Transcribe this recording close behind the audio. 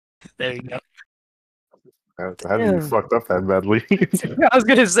There you go. How did you Yeah. fucked up that badly? I was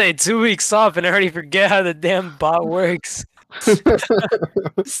gonna say 2 weeks off, and I already forget how the damn bot works.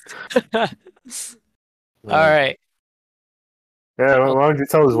 All Man. right. Yeah, Well, why don't you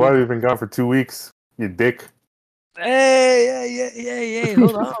tell us why we've been gone for 2 weeks? You dick. hey, hey.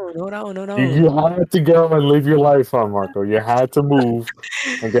 Hold on, hold on, hold You on. had to go and live your life, huh, Marco? You had to move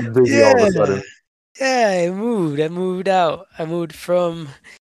and get busy all of a Yeah, sudden. yeah. I moved. I moved out. I moved from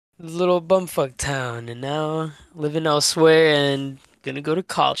little bumfuck town, and now living elsewhere and gonna go to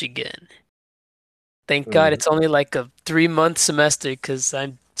college again. Thank God Mm. it's only like a 3 month semester because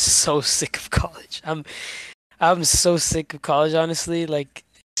I'm so sick of college. I'm so sick of college, honestly. Like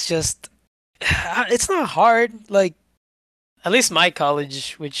it's just it's not hard. Like at least my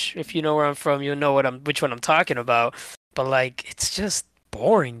college, which if you know where I'm from, you'll know which one I'm talking about. But like it's just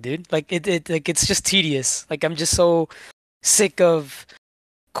boring, dude. Like it like it's just tedious. Like I'm just so sick of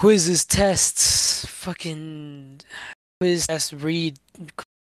quizzes, tests, fucking quiz test, read,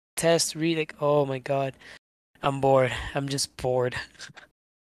 test, read. Like oh my God. I'm bored. I'm just bored.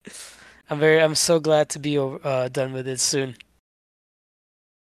 I'm so glad to be done with it soon.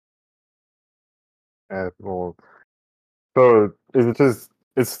 Well, so is it just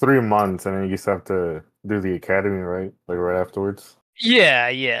it's 3 months and then you just have to do the academy, right? Like right afterwards.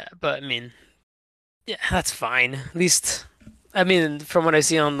 Yeah, but I mean, yeah, that's fine. At least, I mean, from what I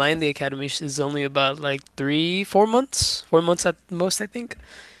see online, the academy is only about like 3, 4 months, 4 months at most, I think.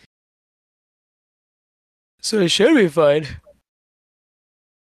 So it should be fine.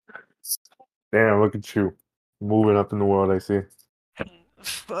 Damn, look at you moving up in the world. I see.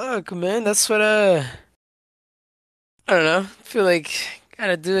 Fuck, man, that's what I don't know. I feel like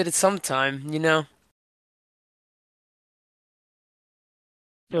gotta do it at some time, you know?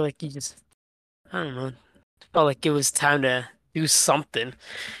 I feel like you just, I don't know. Felt like it was time to do something,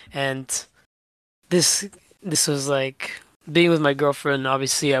 and this this was like being with my girlfriend.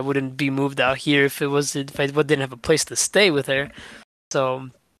 Obviously, I wouldn't be moved out here if I didn't have a place to stay with her. So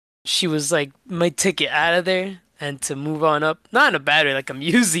she was like my ticket out of there and to move on up. Not in a bad way, like I'm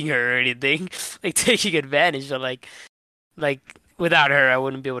using her or anything, like taking advantage. But like without her, I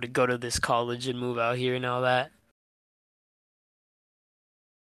wouldn't be able to go to this college and move out here and all that.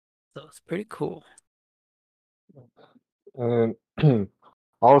 So it's pretty cool. And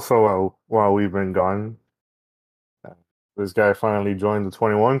also, while we've been gone, uh, this guy finally joined the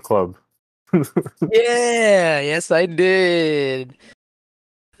 21 Club. Yeah, yes, I did.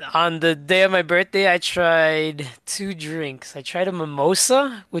 On the day of my birthday, I tried two drinks. I tried a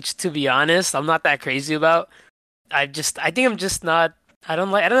mimosa, which to be honest, I'm not that crazy about. I think I'm just not, I don't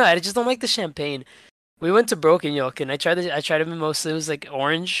know, I just don't like the champagne. We went to Broken Yolk and I tried a mimosa. It was like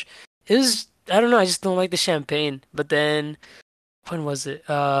orange. It was, I don't know, I just don't like the champagne. But then, when was it?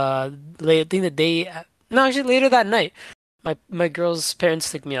 Late, I think the day, no, actually later that night, my girl's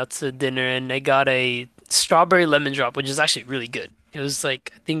parents took me out to dinner and I got a strawberry lemon drop, which is actually really good. It was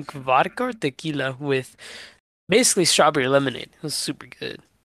like I think vodka or tequila with basically strawberry lemonade. It was super good.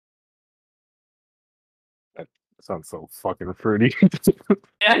 That sounds so fucking fruity.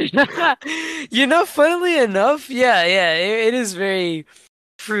 Yeah. You know, funnily enough, yeah, it is very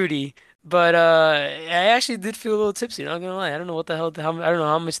fruity. But I actually did feel a little tipsy, not gonna lie. I don't know what the hell I don't know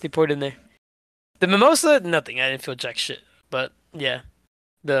how much they poured in there. The mimosa, nothing. I didn't feel jack shit. But yeah,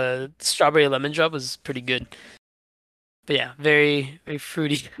 the strawberry lemon drop was pretty good. But yeah, very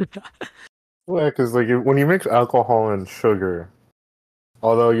fruity. Yeah, because like when you mix alcohol and sugar,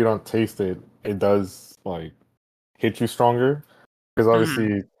 although you don't taste it, it does like hit you stronger. Because Mhm.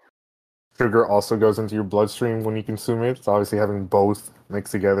 obviously sugar also goes into your bloodstream when you consume it. So obviously having both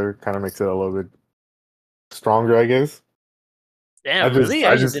mixed together kind of makes it a little bit stronger, I guess. I Damn, just, really? I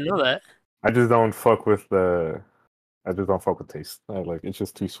I actually just, didn't know that. I just don't fuck with the. I just don't fuck with taste. I like it's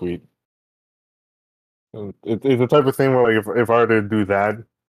just too sweet. It's the type of thing where like if I were to do that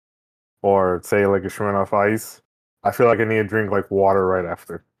or say like a shrimp off ice, I feel like I need to drink like water right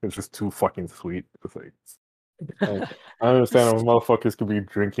after. It's just too fucking sweet. It's like I understand how motherfuckers could be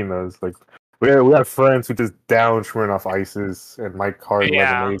drinking those. Like we have friends who just down shrimp off ices and my card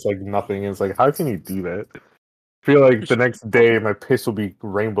Yeah. lemonades like nothing. And it's like how can you do that? I feel like the next day my piss will be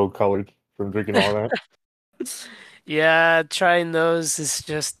rainbow colored from drinking all that. Yeah, trying those is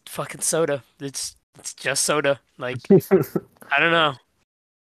just fucking soda. It's just soda. Like I don't know.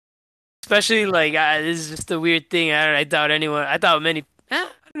 Especially like this is just a weird thing. I doubt anyone. I doubt many.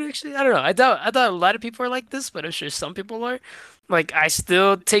 Actually, I don't know. I doubt a lot of people are like this, but I'm sure some people are. Like I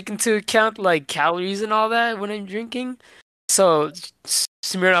still take into account like calories and all that when I'm drinking. So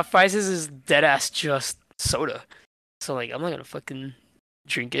Smirnoff Ices is dead ass just soda. So like I'm not gonna fucking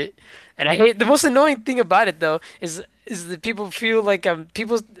drink it. And I hate the most annoying thing about it though is that people feel like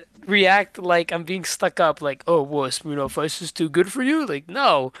people react like I'm being stuck up, like, oh, what, Smirnoff Ice is too good for you? Like,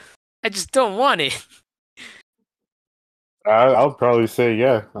 no, I just don't want it. I'll probably say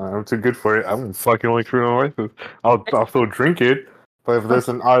yeah. I'm too good for it. I'm fucking only screwing my wife. I'll still drink it, but if there's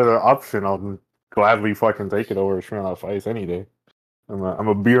an other option, I'll gladly fucking take it over Smirnoff Ice any day. I'm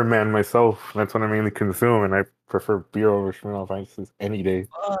a beer man myself. That's what I mainly consume, and I prefer beer over Smirnoff Ices any day.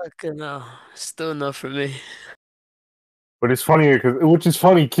 Fuck no, still enough for me. But it's funny which is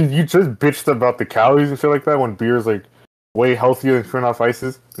funny because you just bitched about the calories and shit like that when beer is like way healthier than Smirnoff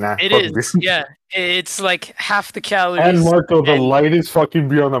Ices. Nah, It fuck beer. is, yeah. It's like half the And calories, Marco, the and lightest fucking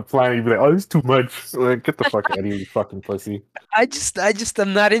beer on the planet, you'd be like, oh, this is too much. Like, get the fuck out of here, you fucking pussy.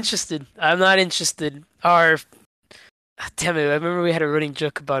 I'm not interested. I'm not interested. Our Damn it, I remember we had a running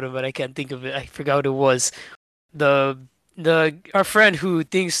joke about it, but I can't think of it. I forgot what it was. The our friend who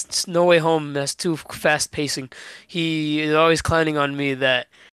thinks No Way Home has too fast pacing. He is always clowning on me that,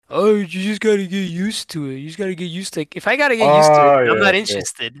 oh, you just gotta get used to it. You just gotta get used to it. If I gotta get used to it, Oh, I'm not yeah, yeah.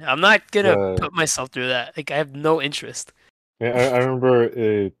 interested. I'm not gonna The, put myself through that. Like I have no interest. yeah, I remember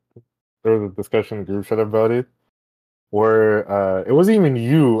there was a discussion in the group chat about it where it wasn't even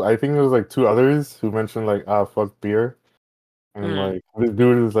you. I think there was like two others who mentioned like, ah, fuck beer. And Mm. like this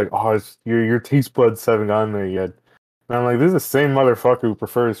dude is like, oh, your taste buds haven't gotten there yet. And I'm like, this is the same motherfucker who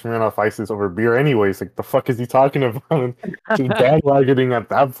prefers Smirnoff Ices over beer, anyways. Like, the fuck is he talking about? Just bandwagoning at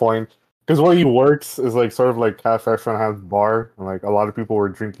that point. Because where he works is like sort of like half restaurant, half bar. And like a lot of people were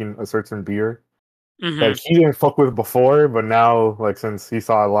drinking a certain beer that Hmm. he didn't fuck with before, but now like since he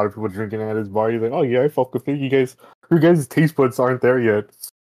saw a lot of people drinking at his bar, he's like, oh yeah, I fuck with it. Your guys' taste buds aren't there yet.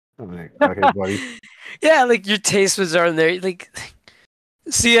 I'm like, okay, buddy. Yeah, like your taste was on there. Like,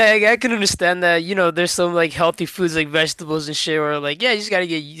 see, I can understand that. There's some like healthy foods like vegetables and shit, where like, yeah, you just gotta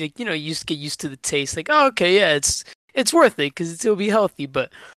get like, get used to the taste. Like, oh, okay, yeah, it's worth it because it'll be healthy.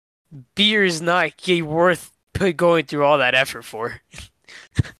 But beer is not worth going through all that effort for.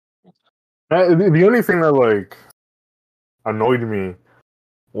 The only thing that like annoyed me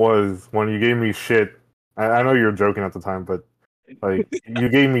was when you gave me shit. I know you were joking at the time, but like you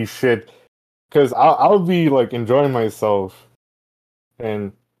gave me shit because I'll be like enjoying myself,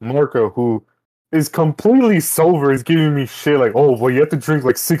 and Marco, who is completely sober, is giving me shit like, oh, well, you have to drink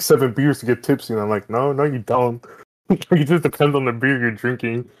like 6, 7 beers to get tipsy, and I'm like, no, no, you don't. It just depends on the beer you're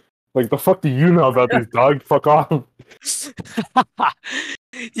drinking. Like, the fuck do you know about this, dog? Fuck off.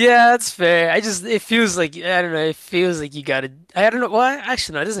 Yeah, that's fair. It feels like I don't know. It feels like you gotta. I don't know. Well,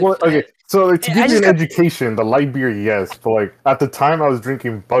 actually, no, it doesn't. Well, okay, so like, to I give you just an got. education, the light beer, yes, but like at the time I was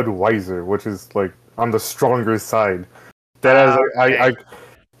drinking Budweiser, which is like on the stronger side. That as Okay. I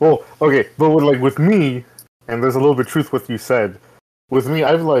well, okay, but with me, and there's a little bit of truth what you said. With me,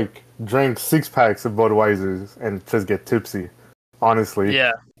 I've like drank 6 packs of Budweisers and just get tipsy. Honestly,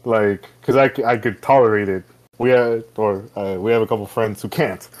 Yeah. like, cause I could tolerate it. We have a couple friends who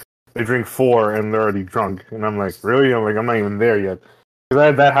can't. They drink 4 and they're already drunk, and I'm like, really? I'm not even there yet. Cause I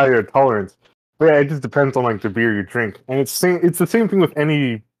had that higher tolerance. But yeah, it just depends on like the beer you drink, and it's the same thing with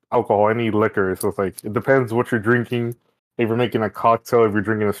any alcohol, any liquor. So it's like it depends what you're drinking. If you're making a cocktail, if you're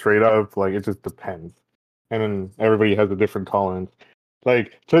drinking it straight up, like it just depends. And then everybody has a different tolerance.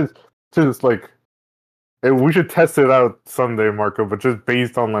 Like just like we should test it out someday, Marco. But just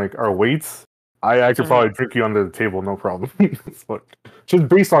based on like our weights, I could Mhm. probably drink you under the table, no problem. Like, just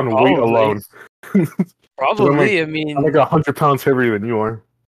based on weight Probably. alone, because Probably. I I'm like mean, 100 pounds heavier than you are,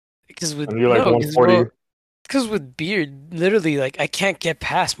 because with and you're like no, because 140. well, because with beer, literally, like I can't get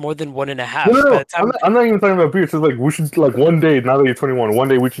past more than one and a No, no, half. By no. the time, I'm not even talking about beer. It's just like we should like one day. Now that you're 21, one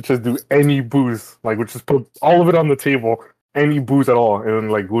day we should just do any booze. Like we just put all of it on the table, any booze at all, and then,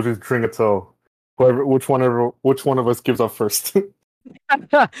 like we'll just drink it till which one of us gives up first.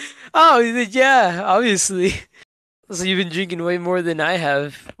 oh yeah, obviously. So you've been drinking way more than I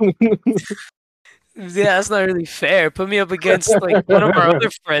have. Yeah, that's not really fair. Put me up against like one of our other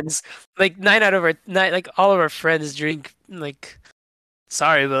friends. Like nine out of our nine, like all of our friends drink like.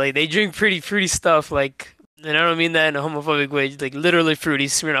 Sorry, but like they drink pretty fruity stuff. Like, and I don't mean that in a homophobic way. Like literally fruity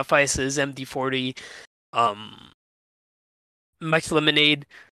Smirnoff Ices, MD-40, um, Mike's Lemonade.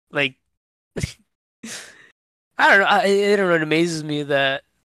 Like, I don't know. I don't know. It amazes me that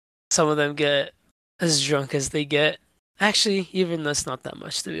some of them get as drunk as they get. Actually, even that's not that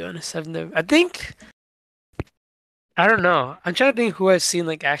much to be honest. I've never. I think I don't know. I'm trying to think who I've seen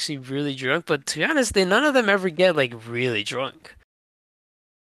like actually really drunk, but to be honest, none of them ever get like really drunk.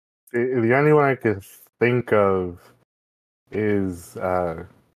 The only one I could think of is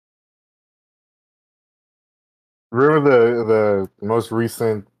remember the most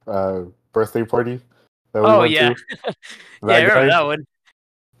recent birthday party that we Oh went yeah, to? yeah, I That remember guy. that one.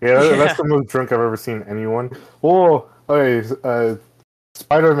 Yeah, that's Yeah, the most drunk I've ever seen anyone. Oh, okay,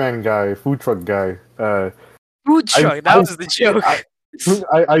 Spider-Man guy, food truck guy. food I've truck. That I've was the joke.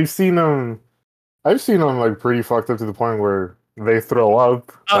 I've seen him. I've seen him like pretty fucked up to the point where they throw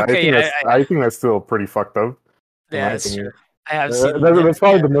up. Okay, yeah, I think that's still pretty fucked up in yeah, my that's true. opinion. I have seen them. Yeah, That's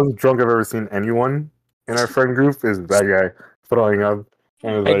probably yeah. the most drunk I've ever seen anyone in our friend group is that guy throwing up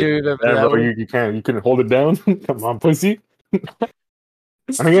and it's I do like, remember damn that bro, one. you can hold it down. Come on, pussy.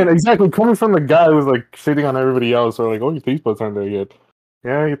 And again, exactly coming from the guy who's like shitting on everybody else or like, oh, your taste buds aren't there yet.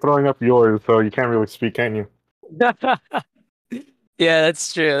 Yeah, you're throwing up yours, so you can't really speak, can you? Yeah,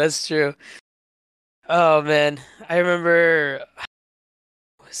 that's true. That's true. Oh man, I remember.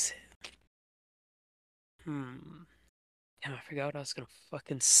 What was it? Hmm. Damn, I forgot what I was gonna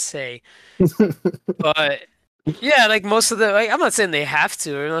fucking say. But yeah, like most of the like, I'm not saying they have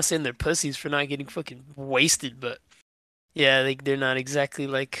to, or I'm not saying they're pussies for not getting fucking wasted, but yeah, like they're not exactly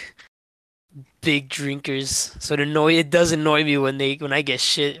like big drinkers. So it does annoy me when I get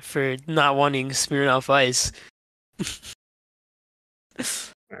shit for not wanting Smirnoff Ice.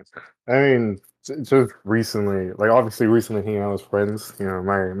 I mean, just recently, like obviously recently hanging out with friends, you know,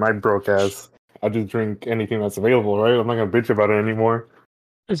 my broke ass, I just drink anything that's available, right? I'm not gonna bitch about it anymore.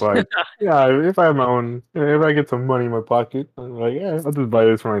 But yeah, if I have my own, if I get some money in my pocket, I'm like, yeah, I'll just buy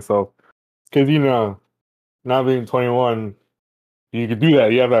this for myself. Because you know, not being 21, you could do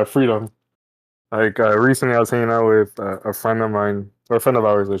that. You have that freedom. Like recently, I was hanging out with a friend of mine, or a friend of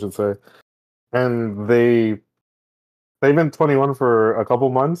ours, I should say, and they've been 21 for a couple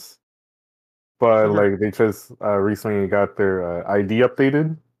months, but Uh-huh. like they just recently got their ID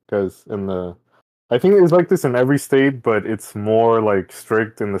updated because in the I think it's like this in every state, but it's more like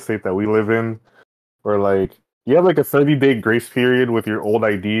strict in the state that we live in, where like you have like a 30-day grace period with your old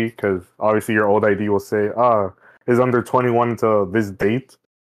ID because obviously your old ID will say is under 21 to this date,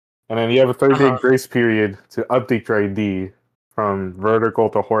 and then you have a 30-day Uh-huh. grace period to update your ID from vertical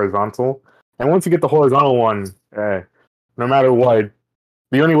to horizontal. And once you get the horizontal one, no matter what,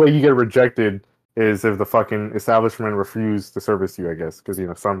 the only way you get rejected is if the fucking establishment refused to service you, I guess, because you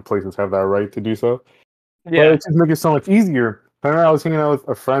know some places have that right to do so. But Yeah. it just makes it so much easier. I remember I was hanging out with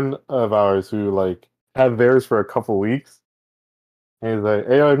a friend of ours who like had theirs for a couple weeks, and he's like,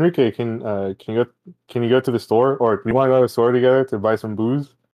 "Hey, Enrique, can you go to the store, or do you want to go to the store together to buy some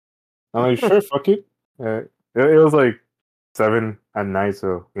booze?" I'm like, "Sure, fuck it." It was like 7 at night,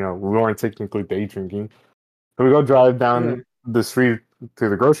 so you know we weren't technically day drinking. So we go drive Yeah. down the street to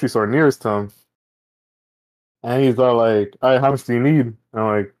the grocery store nearest to him, and he's all like, "All right, how much do you need?" And I'm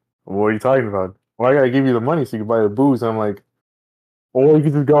like, "What are you talking about?" Well, I gotta give you the money so you can buy the booze. And I'm like, or you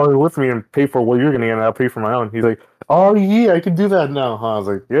could just go in with me and pay for what you're gonna get, and I'll pay for my own. He's like, "Oh yeah, I can do that now." Huh? I was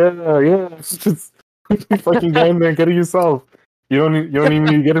like, "Yeah, yeah, just fucking go in there and get it yourself. You don't need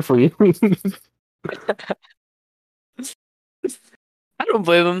me to get it for you." I don't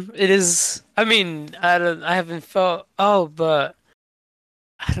blame him. It is. I mean, I haven't felt. Oh, but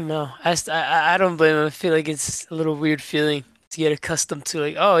I don't know. I don't blame him. I feel like it's a little weird feeling to get accustomed to.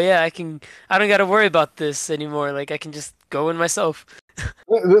 Like, oh yeah, I can. I don't got to worry about this anymore. Like, I can just go in myself.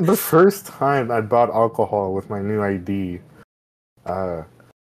 The first time I bought alcohol with my new ID, uh,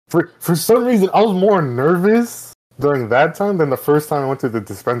 for some reason I was more nervous during that time than the first time I went to the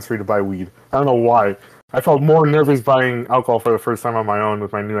dispensary to buy weed. I don't know why. I felt more nervous buying alcohol for the first time on my own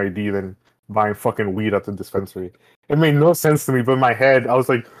with my new ID than buying fucking weed at the dispensary. It made no sense to me, but in my head I was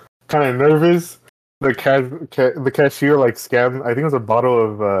like kind of nervous. The cashier like scammed. I think it was a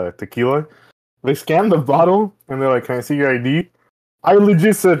bottle of tequila. They scanned the bottle and they're like, "Can I see your ID?" I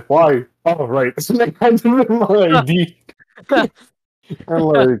legit said, "Why?" Oh, right. So they handed me my ID. And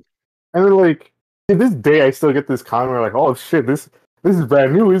like, and then like to this day, I still get this comment where like, "Oh shit, this is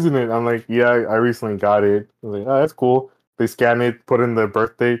brand new, isn't it?" I'm like, "Yeah, I recently got it." I'm like, "Oh, that's cool." They scan it, put in the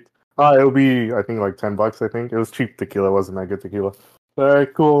birth date. It'll be I think like $10. I think it was cheap tequila, it wasn't that good tequila. All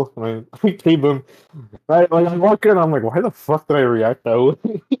right, cool. I paid them. I walk in, I'm like, why the fuck did I react that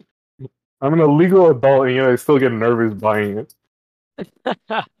way? I'm an illegal adult, and I still get nervous buying it.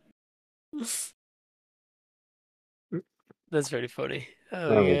 That's pretty funny. Oh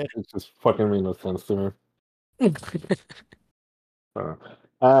Like, yeah. it just fucking made no sense to me.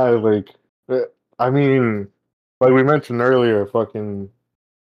 Uh, like, uh, I mean, like we mentioned earlier, fucking,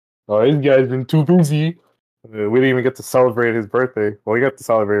 oh, this guy's been too busy. We didn't even get to celebrate his birthday. Well, he got to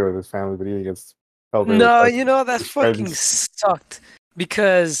celebrate with his family, but he didn't get to celebrate with No, us, you know that his fucking friends. sucked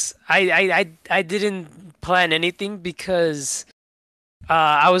because I didn't plan anything because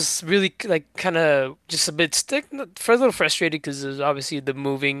I was really like kind of just a bit stick for a little frustrated because there's obviously the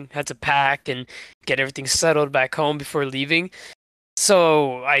moving, had to pack and get everything settled back home before leaving.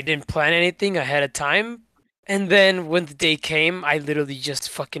 So I didn't plan anything ahead of time. And then when the day came, I literally just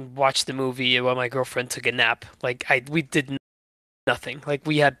fucking watched the movie while my girlfriend took a nap. Like we did nothing. Like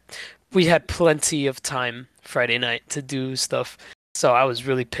we had plenty of time Friday night to do stuff. So I was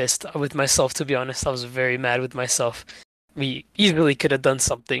really pissed with myself, to be honest. I was very mad with myself. We easily could have done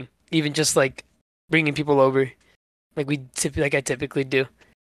something, even just like bringing people over, like I typically do. I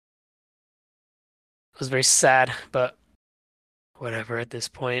was very sad, but whatever at this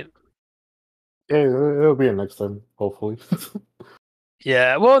point. Yeah, it'll be a next time, hopefully.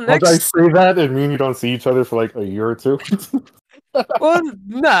 Yeah, well, Once I next. say that, it means you don't see each other for like a year or two. Well,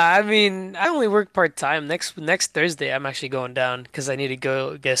 nah, I mean, I only work part-time. Next Thursday, I'm actually going down because I need to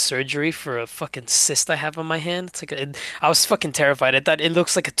go get surgery for a fucking cyst I have on my hand. I was fucking terrified. I thought it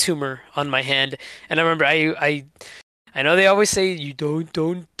looks like a tumor on my hand. And I remember I know they always say you don't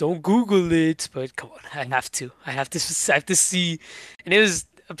Google it, but come on, I have to. I have to see. And it was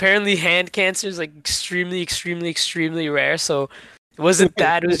apparently hand cancer is like extremely rare, so it wasn't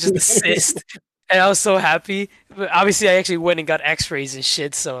that, it was just a cyst. And I was so happy. But obviously I actually went and got x-rays and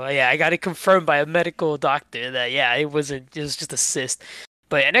shit, so yeah, I got it confirmed by a medical doctor that yeah, it was just a cyst.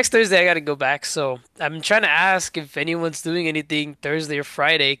 But yeah, next Thursday I gotta go back, so I'm trying to ask if anyone's doing anything Thursday or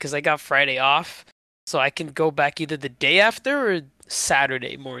Friday, because I got Friday off. So I can go back either the day after or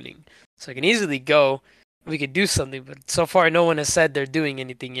Saturday morning. So I can easily go. We could do something, but so far no one has said they're doing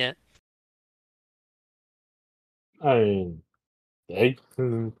anything yet. I mean, hey,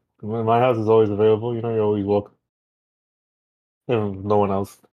 my house is always available. You know, you're always welcome. If no one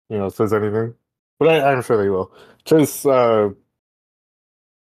else, says anything. But I'm sure they will. Just, well,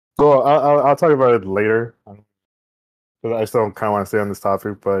 I'll talk about it later. 'Cause I still kind of want to stay on this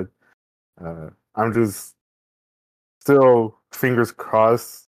topic, but I'm just still fingers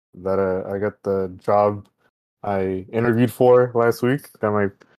crossed that I get the job I interviewed for last week. Got my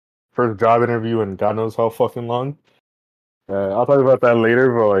first job interview in God knows how fucking long. I'll talk about that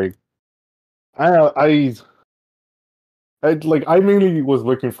later, but like I I mainly was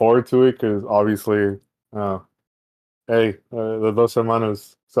looking forward to it because obviously, uh, hey, the Dos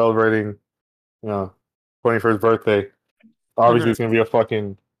Hermanos celebrating, 21st birthday. Obviously, Hmm. it's gonna be a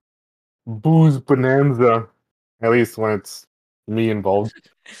fucking booze bonanza, at least when it's me involved.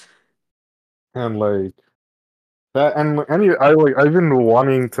 And like that, and I've been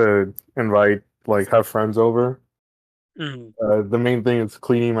wanting to invite like have friends over. Hmm. The main thing is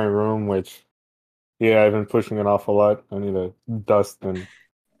cleaning my room, which yeah, I've been pushing it off a lot. I need to dust and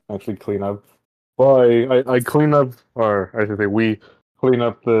actually clean up. Well, I clean up, or I should say, we clean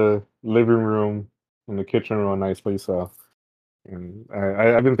up the living room and the kitchen real nicely. So, and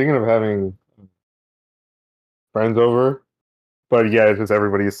I've been thinking of having friends over, but yeah, it's just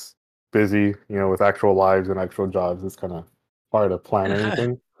everybody's busy, with actual lives and actual jobs. It's kind of hard to plan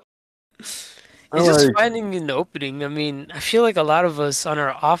anything. I'm It's just like, finding an opening. I mean, I feel like a lot of us on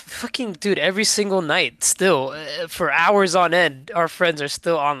our off, fucking dude, every single night, still, for hours on end, our friends are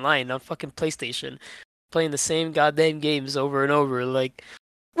still online on fucking PlayStation, playing the same goddamn games over and over. Like,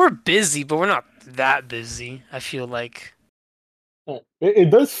 we're busy, but we're not that busy, I feel like.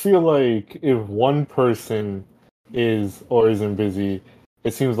 it does feel like if one person is or isn't busy,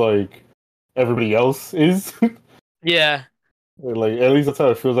 it seems like everybody else is. Yeah. Like at least that's how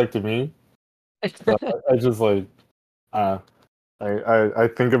it feels like to me. So I just like uh I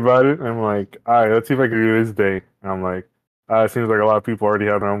think about it and I'm like, all right, let's see if I can do this day. And I'm like, it seems like a lot of people already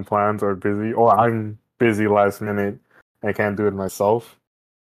have their own plans or are busy, or I'm busy last minute and I can't do it myself.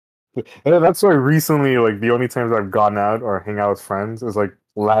 And that's why recently, like the only times I've gone out or hang out with friends is like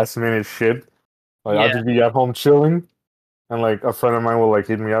last minute shit. Like I'll Yeah. just be at home chilling, and like a friend of mine will like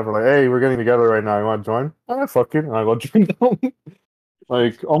hit me up and like, hey, we're getting together right now. You want to join? Ah, fuck it. And I go join them.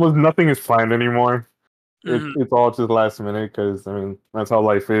 Like almost nothing is planned anymore. Hmm. It's all just last minute because I mean that's how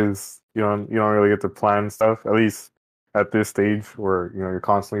life is. You don't really get to plan stuff at least at this stage where you're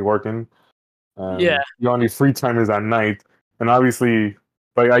constantly working. Yeah. Your only free time is at night, and obviously,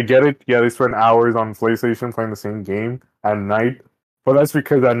 like I get it. Yeah, they spend hours on PlayStation playing the same game at night, but that's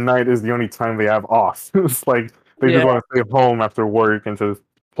because at night is the only time they have off. It's like they just Yeah. want to stay home after work and just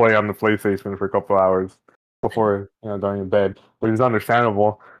play on the PlayStation for a couple hours before going to bed, which is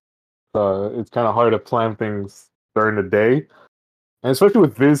understandable. It's kind of hard to plan things during the day, and especially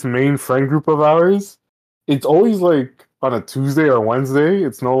with this main friend group of ours, it's always like on a Tuesday or Wednesday.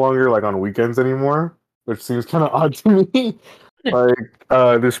 It's no longer like on weekends anymore, which seems kind of odd to me.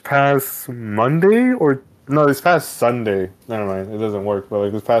 Like this past Monday or no, this past Sunday. Never mind, it doesn't work. But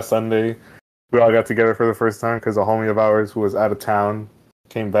like this past Sunday, we all got together for the first time because a homie of ours who was out of town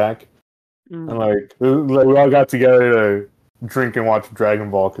came back, and Mm. like, we all got together to drink and watch Dragon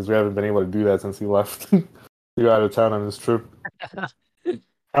Ball because we haven't been able to do that since he left. He got out of town on his trip. And,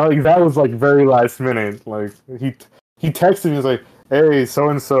 like that was like very last minute. Like he texted me, he was like, "Hey, so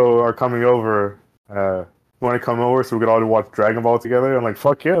and so are coming over. Want to come over so we could all watch Dragon Ball together?" I'm like,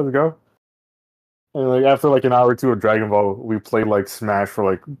 "Fuck yeah, let's go." And like after like an hour or two of Dragon Ball, we played like Smash for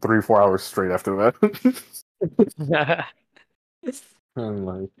like 3 4 hours straight after that. And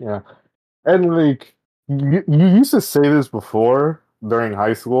like yeah, and like you used to say this before during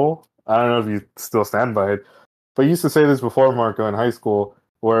high school. I don't know if you still stand by it, but you used to say this before, Marco, in high school,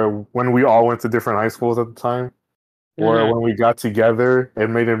 where when we all went to different high schools at the time, where Hmm. when we got together, it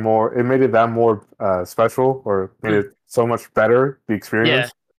made it that more special, or made it so much better the Yeah.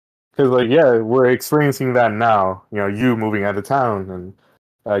 experience. Because like yeah, we're experiencing that now. You know, you moving out of town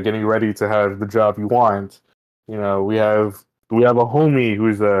and getting ready to have the job you want. You know, we have a homie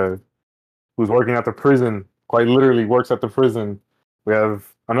who's working at the prison. Quite literally works at the prison. We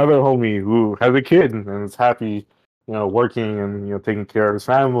have another homie who has a kid and is happy, you know, working and taking care of his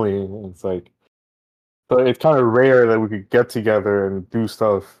family. And it's like, so it's kind of rare that we could get together and do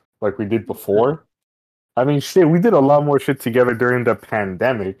stuff like we did before. I mean, shit, we did a lot more shit together during the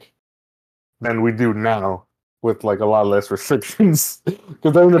pandemic than we do now with like a lot less restrictions.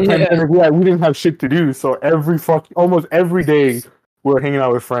 Because during the Yeah. pandemic, we didn't have shit to do, so almost every day we were hanging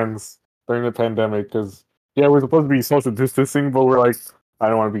out with friends during the pandemic. Because yeah, we're supposed to be social distancing, but we're like, I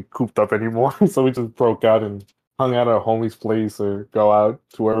don't want to be cooped up anymore, so we just broke out and hung out at a homie's place or go out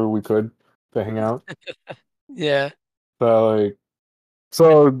to wherever we could to hang out. Yeah. So like,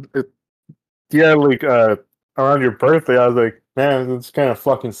 so yeah, like around your birthday, I was like, man, this kind of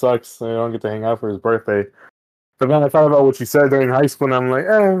fucking sucks. I don't get to hang out for his birthday. But then I thought about what you said during high school, and I'm like,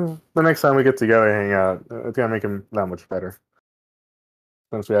 the next time we get together and hang out, it's gonna make him that much better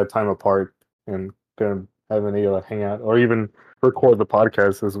since we had time apart and gonna have been able to hang out or even record the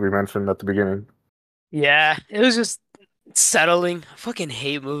podcast as we mentioned at the beginning. Yeah. It was just settling. I fucking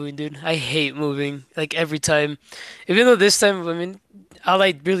hate moving, dude. I hate moving. Like every time. Even though this time, I mean, all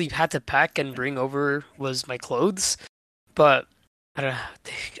I really had to pack and bring over was my clothes. But I don't know.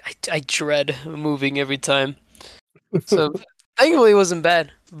 I dread moving every time. So thankfully it wasn't bad.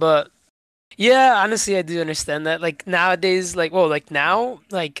 But yeah, honestly, I do understand that. Like nowadays, like well, like now,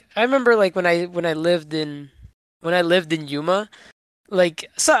 like I remember like when I lived in Yuma, like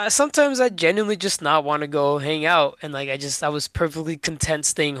sometimes I genuinely just not want to go hang out, and like I was perfectly content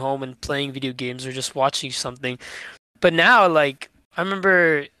staying home and playing video games or just watching something. But now, like I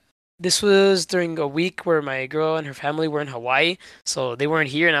remember this was during a week where my girl and her family were in Hawaii, so they weren't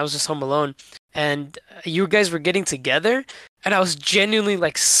here, and I was just home alone. And you guys were getting together, and I was genuinely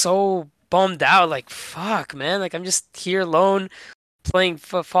like so bummed out. Like, fuck, man. Like, I'm just here alone playing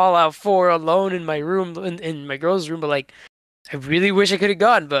Fallout 4 alone in my room, in my girl's room. But like, I really wish I could have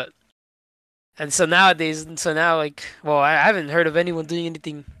gone. But and so nowadays, and so now like, well, I haven't heard of anyone doing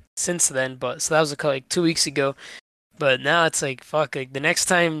anything since then. But so that was like 2 weeks ago. But now it's like, fuck, like the next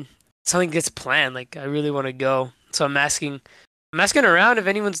time something gets planned, like I really want to go. So I'm asking around if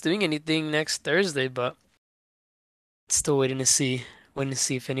anyone's doing anything next Thursday, but still waiting to see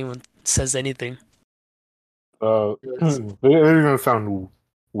if anyone says anything. Yes. It is gonna sound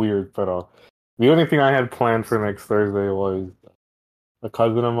weird, but the only thing I had planned for next Thursday was a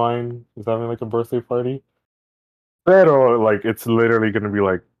cousin of mine is having like a birthday party. Pero like it's literally gonna be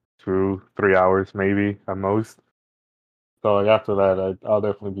like 2 3 hours maybe at most. So like after that, I'll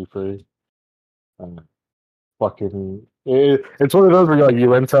definitely be free. And it's one of those where like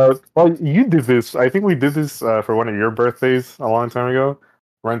you rent out. Well, you did this. I think we did this for one of your birthdays a long time ago.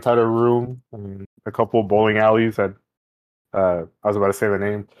 Rent out a room and a couple bowling alleys at. I was about to say the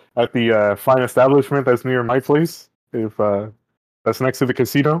name at the fine establishment that's near my place. If that's next to the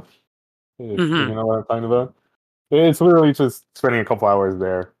casino, if Mm-hmm. you know what I'm talking about. It's literally just spending a couple hours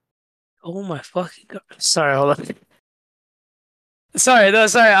there. Oh my fucking God. Sorry, hold on. Sorry, no,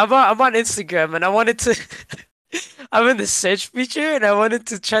 sorry. I'm on Instagram and I wanted to I'm in the search feature and I wanted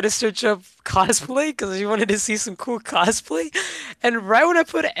to try to search up cosplay because you wanted to see some cool cosplay. And right when I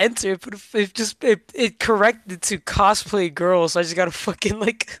put enter, it corrected to cosplay girls. So I just got to fucking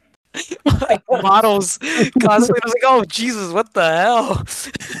like like models cosplay. I was like, oh Jesus, what the hell?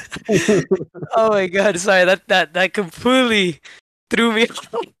 Oh my God, sorry, that completely threw me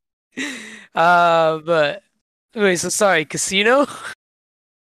off. But wait, so sorry, casino?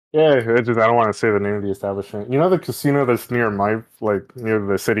 Yeah, it's just I don't want to say the name of the establishment. You know the casino that's near my like near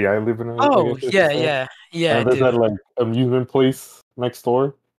the city I live in, I Oh, guess you could yeah, say. yeah. Yeah, I And there's do. that like amusement place next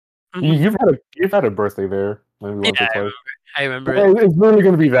door. Hmm. You've had a birthday there maybe Yeah, once or twice. I remember it. Yeah, it's really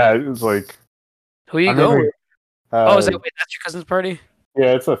gonna be that. It's like Who are I you mean, going with? Oh, is that uh, wait, that's your cousin's party? yeah,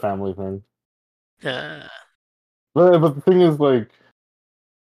 it's a family thing. Uh, But the thing is, like,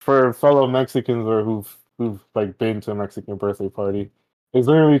 for fellow Mexicans or who've like been to a Mexican birthday party, it's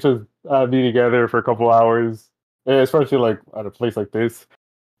literally just be together for a couple hours, especially like at a place like this,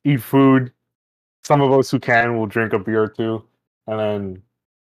 eat food. Some of us who can will drink a beer or two, and then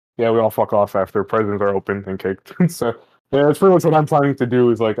yeah, we all fuck off after presents are opened and kicked. So yeah, that's pretty much what I'm planning to do.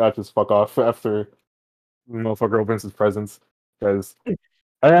 Is like I just fuck off after the motherfucker opens his presents because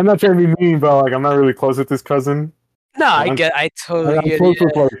I'm not trying to be mean, but like I'm not really close with this cousin. no, I'm I totally I'm get it. close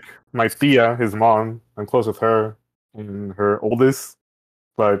with like my tia, his mom. I'm close with her and her oldest.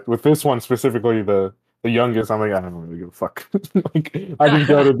 But with this one specifically, the youngest, I'm like, I don't really give a fuck. Like I just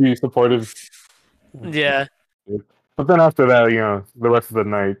go Yeah. to be supportive. Yeah. But then after that, the rest of the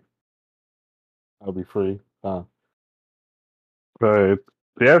night I'll be free. But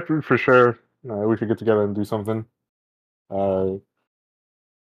yeah, for sure, we should get together and do something. Uh,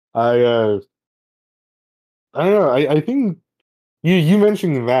 I I don't know. I think you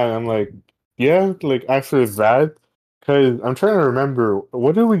mentioning that, I'm like, yeah, like after that, because I'm trying to remember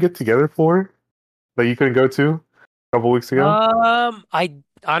what did we get together for that you couldn't go to a couple weeks ago? I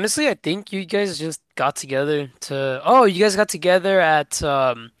honestly I think you guys just got together to oh, you guys got together at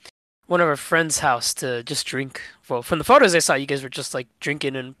one of our friends' house to just drink. Well, from the photos I saw, you guys were just like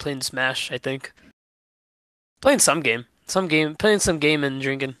drinking and playing Smash, I think. Playing some game. Playing some game and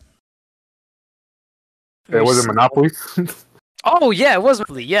drinking. It Very was it slow. Monopoly? Oh yeah, it was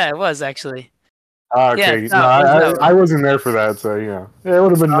Monopoly. Yeah, it was actually. Ah, Yeah, okay, no, that was that I one. wasn't there for that, so yeah, it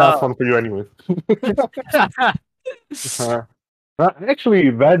would have been that Oh. fun for you anyway. uh, Actually,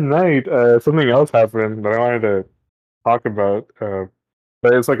 that night, something else happened that I wanted to talk about.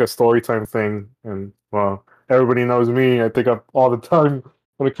 But it's like a story time thing, and well, everybody knows me. I pick up all the time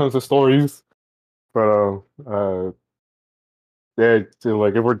when it comes to stories. But yeah,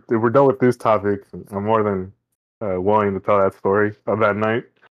 like if we're done with this topic, I'm more than willing to tell that story of that night.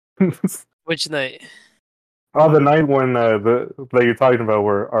 Which night? Oh, the night when the that you're talking about,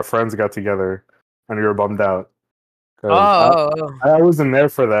 where our friends got together and we were bummed out because Oh, oh, oh. I wasn't there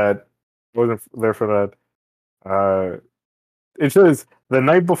for that. I wasn't there for that. It's just the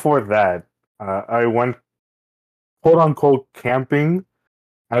night before that, I went quote unquote camping.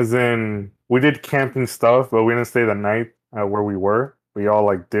 As in, we did camping stuff, but we didn't stay the night where we were. We all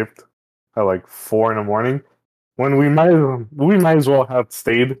like dipped at like 4 in the morning. When we might as well have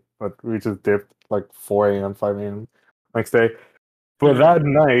stayed, but we just dipped like 4 a.m., 5 a.m. next day. But Mhm. that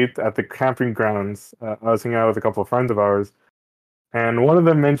night at the camping grounds, I was hanging out with a couple of friends of ours, and one of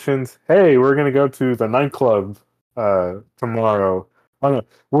them mentioned, "Hey, we're gonna go to the nightclub tomorrow. Oh no,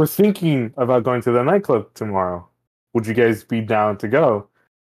 we're thinking about going to the nightclub tomorrow. Would you guys be down to go?"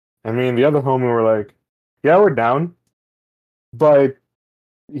 And me and the other homie were like, "Yeah, we're down." But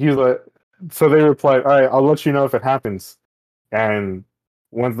he's like, so they replied, "All right, I'll let you know if it happens." And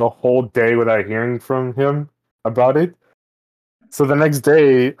went the whole day without hearing from him about it. So the next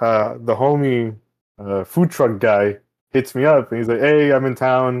day, the homie food truck guy hits me up and he's like, "Hey, I'm in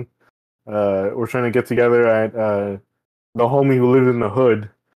town. We're trying to get together at the homie who lives in the hood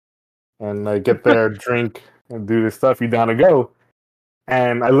and get there, drink, and do this stuff. You down to go?"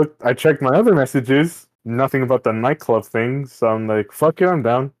 And I checked my other messages, nothing about the nightclub thing. So I'm like, fuck it, I'm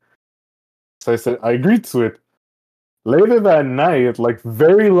down. So I said, I agreed to it. Later that night, like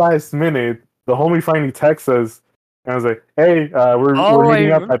very last minute, the homie finally texts us, and I was like, "Hey, we're Oh, I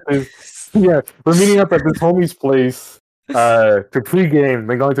meeting up remember at this, this. yeah, we're meeting up at this homie's place, to pregame,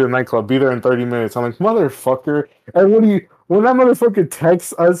 then going to the nightclub. Be there in 30 minutes." I'm like, motherfucker! And when that motherfucker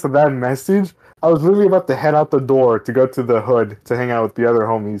texts us that message, I was literally about to head out the door to go to the hood to hang out with the other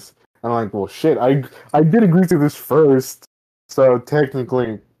homies. I'm like, well, shit, I did agree to this first, so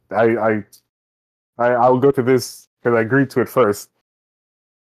technically, I I I'll go to this because I agreed to it first.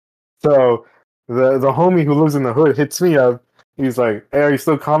 So the homie who lives in the hood hits me up. He's like, "Hey, are you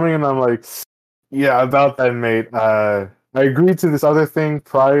still coming?" And I'm like, "Yeah, about that, mate. I agreed to this other thing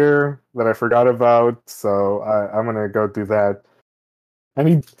prior that I forgot about, so I'm gonna go do that."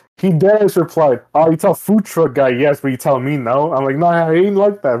 And he does replied, "Oh, you tell food truck guy yes, but you tell me no." I'm like, "No, it ain't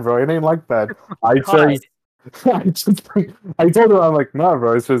like that, bro. It ain't like that. I God. just." I just, I told him, I'm like, "No,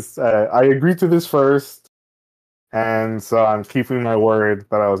 bro. It's just I agreed to this first, and so I'm keeping my word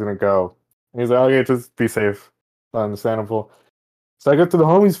that I was gonna go." And he's like, "Okay, just be safe." Understandable. So I go to the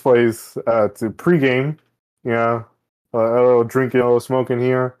homie's place to pregame, you know, a little drinking, a little smoking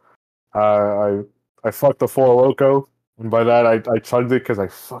here. I fucked the Four Loco, and by that I chugged it because I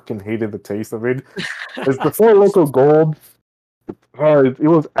fucking hated the taste of it. It's the Four Loco Gold. It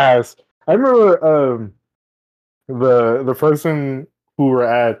was ass. I remember the person who were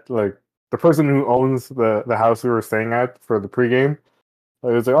at like the person who owns the house we were staying at for the pregame. I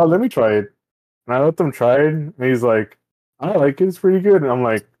was like, oh, let me try it, and I let them try it, and he's like, I like it. It's pretty good, and I'm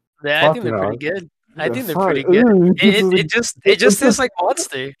like, Yeah, I fuck think they're pretty no, good. I think they're fuck, pretty good. this It is it, like, it just it just it's tastes just like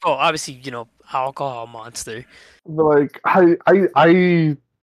Monster. Oh, obviously, alcohol Monster. like I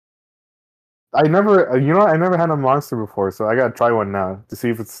never had a monster before, so I gotta try one now to see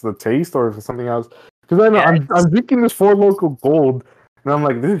if it's the taste or if it's something else. Because I know Yeah, I'm drinking this Four Local Gold, and I'm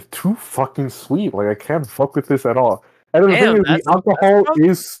like, this is too fucking sweet. Like I can't fuck with this at all. And then the thing damn, is, the that's alcohol probably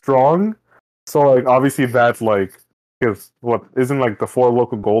is strong, so like obviously that's like because what isn't like the Four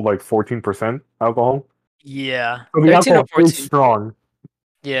Local Gold like 14% alcohol, yeah, so the 13 or alcohol is 14. strong.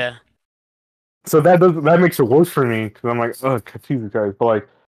 Yeah. So that makes it worse for me because I'm like, oh Jesus guys, but like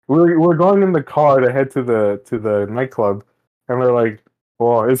we're going in the car to head to the nightclub, and we're like,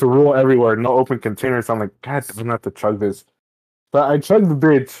 well, it's a rule everywhere, no open containers. So I'm like, God, I'm gonna have to chug this. But I chugged the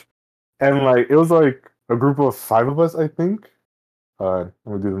bitch, and like it was like a group of five of us, I think. Let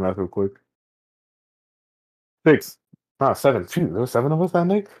me do the math real quick. Six, no, seven. Jeez, there were seven of us that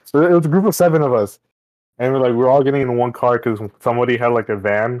night. So it was a group of seven of us, and we're all getting in one car because somebody had like a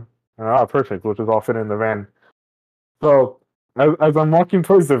van. And, perfect. We'll just all fit in the van. So as I'm walking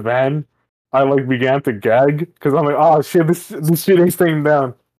towards the van, I like began to gag because I'm like, oh shit, this shit ain't staying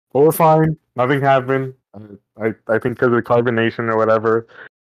down. But we're fine. Nothing happened. I think because of carbonation or whatever.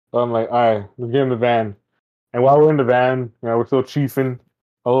 So I'm like, all right, let's get in the van. And while we're in the van, we're still chiefing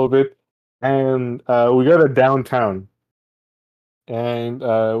a little bit, and we go to downtown, and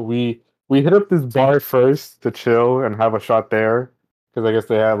we hit up this bar first to chill and have a shot there because I guess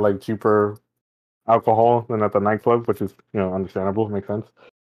they have like cheaper alcohol than at the nightclub, which is understandable, makes sense.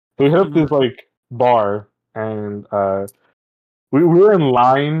 So we hit up Mhm. this like bar, and we were in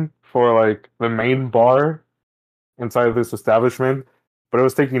line for like the main bar inside of this establishment, but it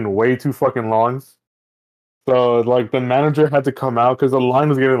was taking way too fucking long. So like the manager had to come out because the line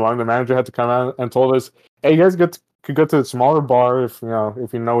was getting long. The manager had to come out and told us, "Hey, you guys could go to the smaller bar if you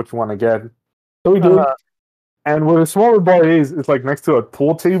know what you want to get." So we did, Uh, and where the smaller bar is, it's like next to a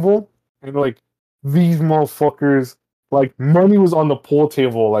pool table, and like these motherfuckers, like money was on the pool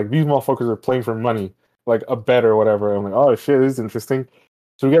table. Like these motherfuckers are playing for money, like a bet or whatever. I'm like, oh shit, this is interesting.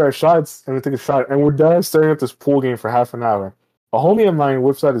 So we get our shots and we take a shot, and we're done staring at this pool game for half an hour. A homie of mine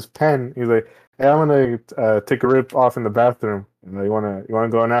whips out his pen. He's like, "Hey, I'm gonna take a rip off in the bathroom. You wanna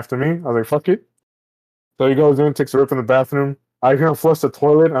go in after me?" I was like, "Fuck it." So he goes in, takes a rip in the bathroom. I hear him flush the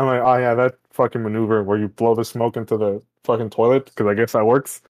toilet. I'm like, oh yeah, that fucking maneuver where you blow the smoke into the fucking toilet, because I guess that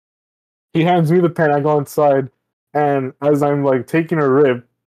works. He hands me the pen. I go inside, and as I'm like taking a rip,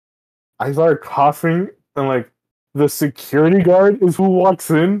 I start coughing, and like the security guard is who walks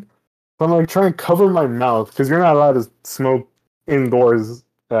in. So I'm like trying to cover my mouth because you're not allowed to smoke indoors,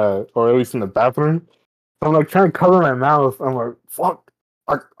 or at least in the bathroom. So I'm like trying to cover my mouth. I'm like, fuck,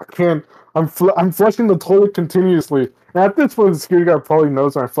 I can't. I'm flushing the toilet continuously. And at this point, the security guard probably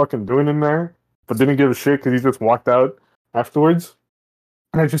knows what I'm fucking doing in there, but didn't give a shit because he just walked out afterwards.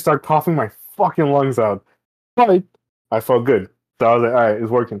 And I just start coughing my fucking lungs out. But I felt good. So I was like, all right,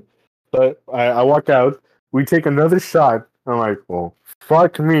 it's working. But I walk out. We take another shot. I'm like, well,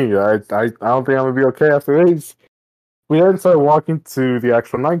 fuck me. I don't think I'm gonna be okay after this. We then started walking to the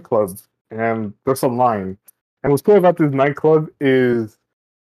actual nightclub, and there's a line. And what's cool about this nightclub is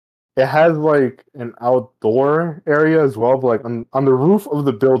it has like an outdoor area as well, but like on the roof of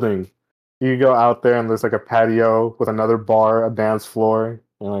the building, you go out there and there's like a patio with another bar, a dance floor,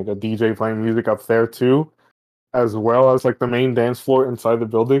 and like a DJ playing music up there too, as well as like the main dance floor inside the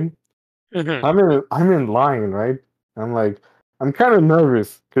building. mhm. I'm in line, right? I'm like I'm kind of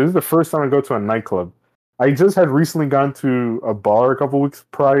nervous because this is the first time I go to a nightclub. I just had recently gone to a bar a couple weeks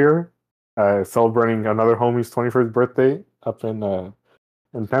prior, celebrating another homie's 21st birthday up in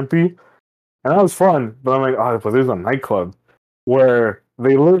Tempe, and that was fun. But I'm like, oh, but there's a nightclub where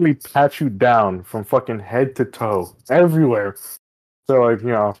they literally pat you down from fucking head to toe everywhere. So like,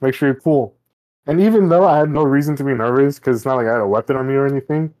 make sure you're cool. And even though I had no reason to be nervous because it's not like I had a weapon on me or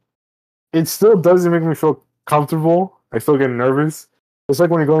anything, it still doesn't make me feel comfortable. I still get nervous. It's like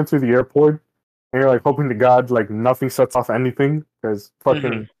when you're going through the airport and you're like hoping to God like nothing shuts off anything because Mhm.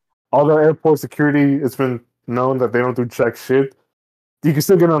 fucking all the airport security, it's been known that they don't do jack shit. You can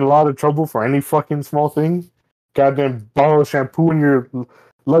still get in a lot of trouble for any fucking small thing. goddamn bottle of shampoo in your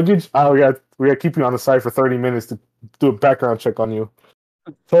luggage. Oh, we got to keep you on the side for 30 minutes to do a background check on you.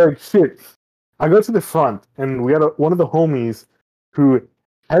 So like shit. I go to the front, and we had one of the homies who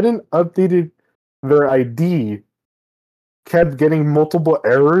hadn't updated their ID, kept getting multiple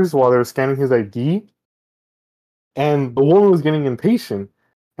errors while they were scanning his ID, and the woman was getting impatient.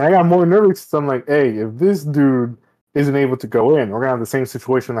 And I got more nervous because I'm like, hey, if this dude isn't able to go in, we're gonna have the same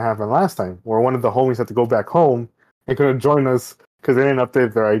situation that happened last time, where one of the homies had to go back home and couldn't join us because they didn't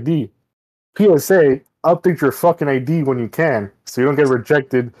update their ID. PSA: update your fucking ID when you can, so you don't get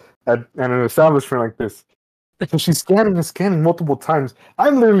rejected at an establishment like this. So she's scanning and scanning multiple times.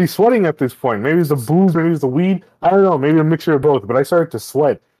 I'm literally sweating at this point. Maybe it's the booze, maybe it's the weed. I don't know. Maybe a mixture of both. But I started to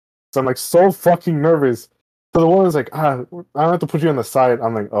sweat. So I'm like so fucking nervous. So the woman's like, I don't have to put you on the side.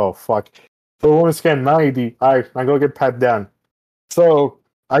 I'm like, oh fuck. So the woman scanned my ID. I go get pat down. So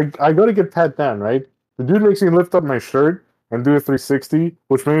I go to get pat down, right? The dude makes me lift up my shirt and do a 360,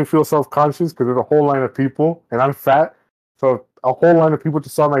 which made me feel self conscious because there's a whole line of people and I'm fat. So a whole line of people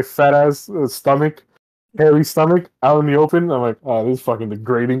just saw my fat ass stomach, hairy stomach out in the open. I'm like, oh, this is fucking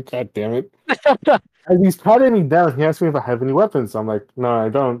degrading. God damn it. As he's patting me down, he asks me if I have any weapons. I'm like, no, I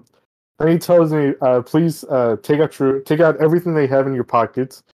don't. Then he tells me, please take out everything they have in your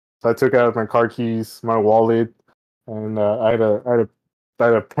pockets. So I took out my car keys, my wallet, and I had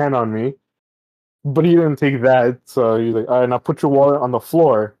a pen on me. But he didn't take that, so he's like, all right, now put your wallet on the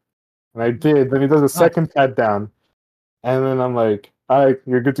floor. And I did. Then he does a second pat down. And then I'm like, all right,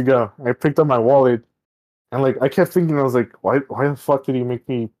 you're good to go. I picked up my wallet. And like I kept thinking, I was like, why the fuck did he make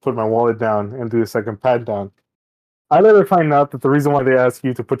me put my wallet down and do a second pat down? I later find out that the reason why they ask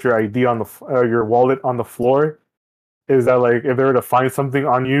you to put your ID on your wallet on the floor is that like if they were to find something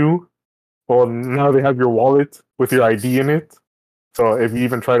on you, well now they have your wallet with your ID in it. So if you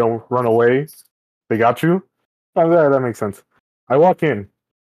even try to run away, they got you. Oh, that makes sense. I walk in.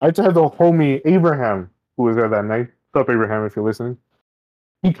 I just had the homie Abraham who was there that night. What's up, Abraham? If you're listening,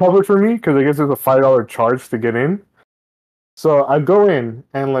 he covered for me because I guess there's a $5 charge to get in. So I go in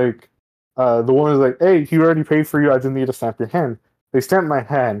and like the woman's like, "Hey, he already paid for you. I just need to stamp your hand." They stamp my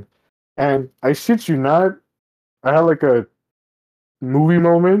hand, and I shit you not, I had like a movie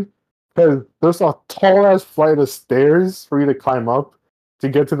moment because there's a tall ass flight of stairs for you to climb up to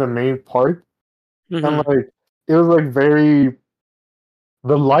get to the main part, and Hmm. like it was like very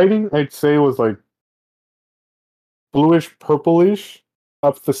the lighting I'd say was like bluish purplish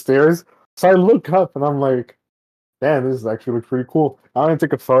up the stairs. So I look up and I'm like, "Damn, this is actually looks pretty cool." I want to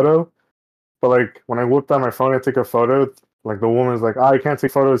take a photo. But like when I whipped out my phone and took a photo, like the woman's like, "Oh, I can't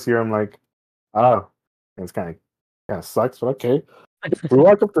take photos here." I'm like, "Oh, it's kind of sucks, but okay." We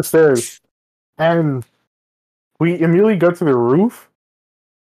walk up the stairs and we immediately go to the roof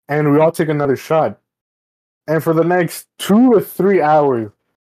and we all take another shot. And for the next 2 or 3 hours,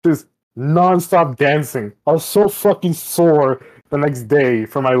 just nonstop dancing. I was so fucking sore the next day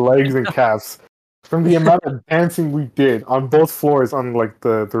for my legs and calves from the amount of dancing we did on both floors, on like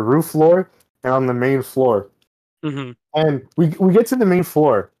the roof floor and on the main floor. Hmm. And we get to the main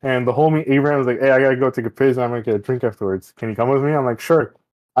floor, and the homie Abraham was like, "Hey, I gotta go take a piss. And I'm gonna get a drink afterwards. Can you come with me?" I'm like, "Sure."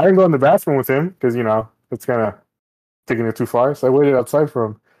 I didn't go in the bathroom with him because it's kind of taking it too far. So I waited outside for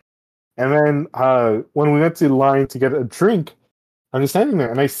him. And then when we went to the line to get a drink, I'm just standing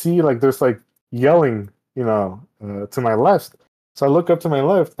there, and I see like there's like yelling, to my left. So I look up to my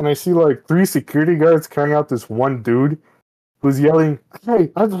left, and I see like three security guards carrying out this one dude who's yelling,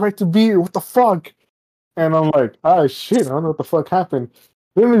 "Hey, I have the right to be here. What the fuck?" And I'm like, ah, shit, I don't know what the fuck happened.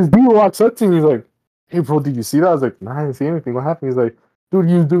 Then this dude walks up to me, he's like, "Hey, bro, did you see that?" I was like, "Nah, I didn't see anything. What happened?" He's like, "Dude,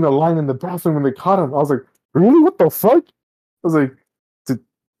 he was doing a line in the bathroom when they caught him." I was like, "Really? What the fuck?" I was like,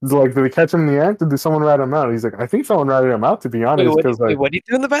 did they catch him in the act? Or did someone rat him out? He's like, "I think someone ratted him out, to be Wait, honest, because wait, like what do you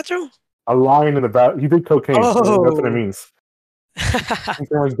do in the bathroom? a line in the bath, he did cocaine. That's what it Oh. means. He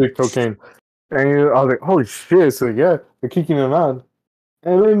pretty much did cocaine." And I was like, "Holy shit!" So yeah, they're kicking him out.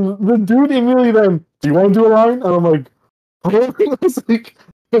 And then the dude immediately then, "Do you want to do a line?" And I'm like, I was like,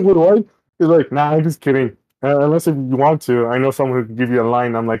 what? He's like, "Nah, I'm just kidding. Unless if you want to, I know someone who can give you a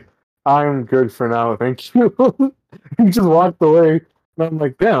line." I'm like, "I'm good for now, thank you." He just walked away. And I'm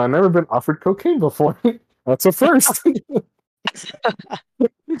like, "Damn, I've never been offered cocaine before." That's a first.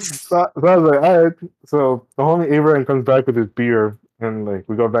 So I was like, all right. So the homie Abraham comes back with his beer, and like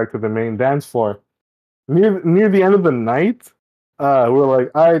we go back to the main dance floor. Near the end of the night, we're like,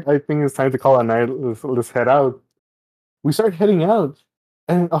 all right, I think it's time to call it a night. Let's head out. We start heading out,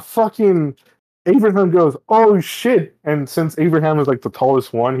 and a fucking Abraham goes, "Oh shit!" And since Abraham is like the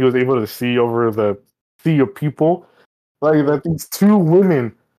tallest one, he was able to see over the sea of people. Like that, these two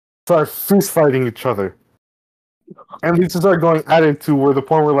women start fist fighting each other. And they just start going at it to where the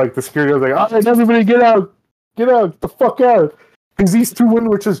point where like the security was like, all right, everybody get out, the fuck out. Because these two women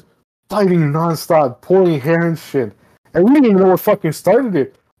were just fighting nonstop, pulling hair and shit. And we didn't even know what fucking started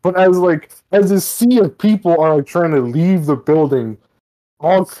it. But as this sea of people are like trying to leave the building,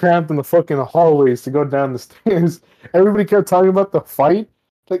 all cramped in the fucking hallways to go down the stairs, everybody kept talking about the fight.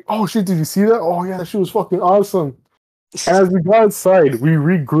 Like, oh shit, did you see that? Oh yeah, that shit was fucking awesome. And as we got outside, we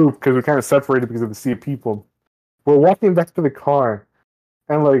regrouped because we kind of separated because of the sea of people. We're walking back to the car,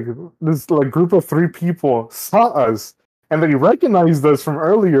 and like this like group of three people saw us, and they recognized us from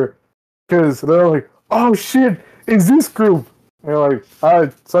earlier because they're like, "Oh shit, it's this group." And they're like,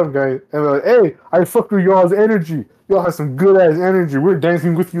 "Alright, what's up, guys?" And they're like, "Hey, I fuck with y'all's energy. Y'all have some good ass energy. We're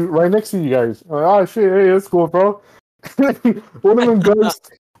dancing with you right next to you guys." I'm like, "Oh shit, hey, that's cool, bro." one of them goes,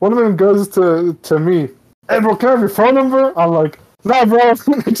 one of them goes to me. Hey, bro, can I have your phone number? I'm like, nah, bro. I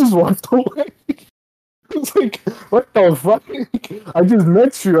just walked away. It's like, what the fuck? I just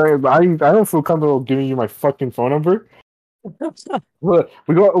met you. I don't feel comfortable giving you my fucking phone number. But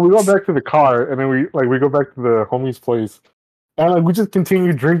we go back to the car, and then we go back to the homie's place, and like we just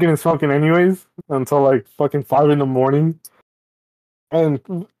continue drinking and smoking anyways until like fucking 5 in the morning. And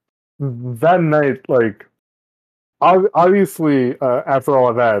that night, like obviously, after all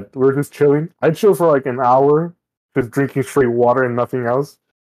of that, we're just chilling. I chill for like an hour, just drinking straight water and nothing else.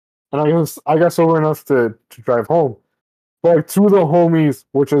 And I got sober enough to drive home. But like two of the homies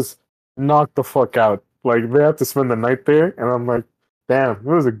were just knocked the fuck out. Like they had to spend the night there, and I'm like, damn, it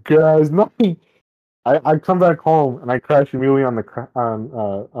was a good ass night. I come back home and I crash immediately on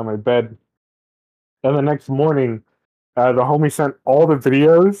my bed. And the next morning, the homie sent all the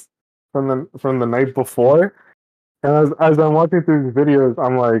videos from the night before. And as I'm watching through these videos,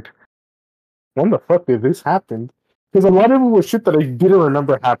 I'm like, when the fuck did this happen? Because a lot of it was shit that I didn't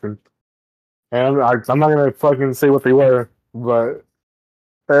remember happened. And I'm not gonna fucking say what they were, but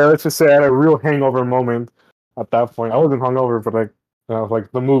let's just say I had a real hangover moment at that point. I wasn't hungover, but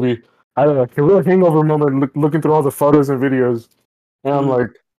like the movie, I had like a real hangover moment looking through all the photos and videos, and I'm Mm. like,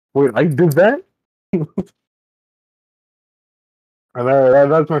 wait, I did that? And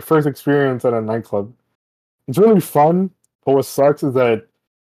that's my first experience at a nightclub. It's really fun, but what sucks is that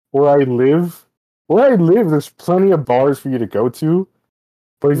where I live, there's plenty of bars for you to go to,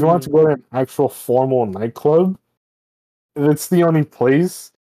 but if you want to Mm. go to an actual formal nightclub, it's the only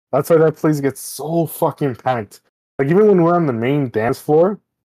place. That's why that place gets so fucking packed. Like even when we're on the main dance floor,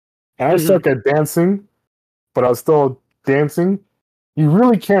 and I Mhm. suck at dancing, but I was still dancing. You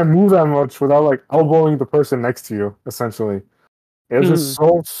really can't move that much without like elbowing the person next to you. Essentially, it was just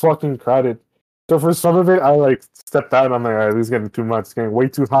Mhm. so fucking crowded. So for some of it, I like stepped out. And I'm like, alright, this is getting too much. It's getting way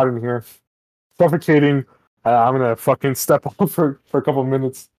too hot in here, suffocating. I'm gonna fucking step off for a couple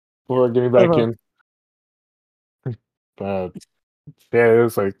minutes before getting back Uh-huh. in. But yeah, it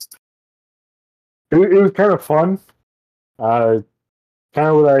was like it was kind of fun. Uh, kind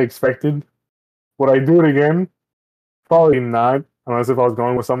of what I expected. Would I do it again? Probably not, unless if I was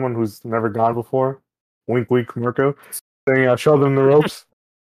going with someone who's never gone before. Wink, wink, Marko. Saying I show them the ropes.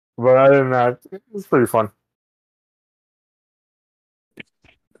 But other than that, it was pretty fun.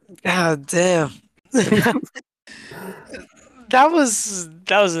 God damn. That was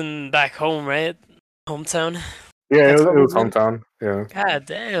in back home, right? Hometown. Yeah, That it club was was in. hometown. Yeah. God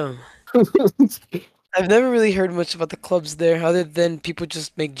damn. I've never really heard much about the clubs there, other than people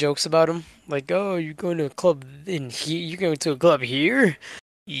just make jokes about them. Like, oh, you're going to a club in here? You're going to a club here?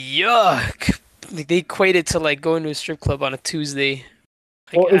 Yuck! Like they equate it to like going to a strip club on a Tuesday,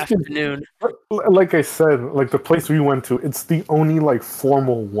 like Well, it's just, afternoon. like I said, like the place we went to, it's the only like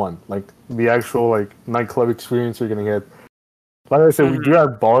formal one, like the actual like nightclub experience you're gonna get. Like I said, we do Hmm.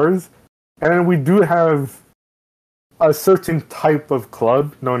 have bars, and then we do have a certain type of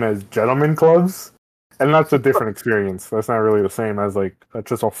club known as gentlemen clubs, and that's a different experience. That's not really the same as like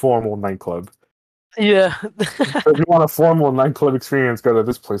just a formal nightclub. Yeah. So if you want a formal nightclub experience, go to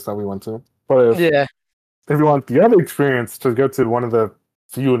this place that we went to. But Yeah. if you want the other experience, just go to one of the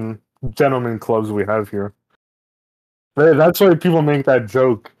few gentlemen clubs we have here. That's why people make that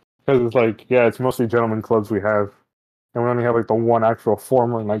joke because it's like, yeah, it's mostly gentlemen clubs we have, and we only have like the one actual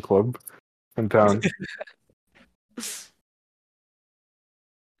formal nightclub in town.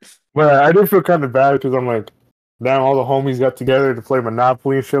 But I did feel kind of bad because I'm like, damn, all the homies got together to play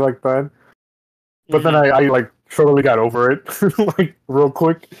Monopoly and shit like that. But then Hmm. I like totally got over it, like real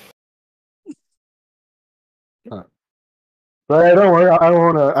quick. Uh, But hey, don't worry, I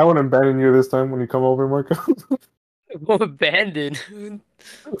won't abandon you this time when you come over, Marco. Abandoned.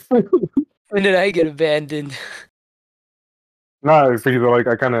 When did I get abandoned? No, because like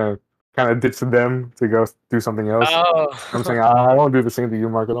I kind of kind of ditch them to go do something else. I'm Oh, saying I won't do the same to you,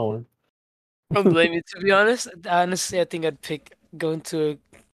 Marco. Don't I don't blame you. To be honest, honestly, I think I'd pick going to a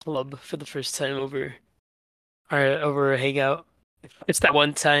club for the first time over a hangout. It's that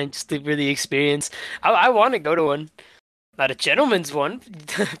one time just to really experience. I want to go to one, not a gentleman's one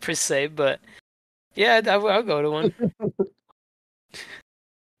per se, but yeah, I'll go to one.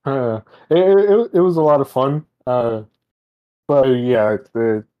 worry. It was a lot of fun. But yeah,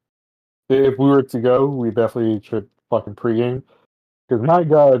 if we were to go, we definitely should fucking pregame. Because my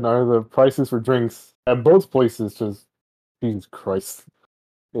God, are the prices for drinks at both places just Jesus Christ?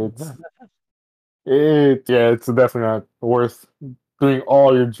 It's yeah, it's definitely not worth doing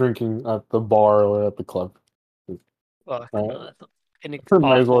all your drinking at the bar or at the club. Fuck Uh, no, that's fucking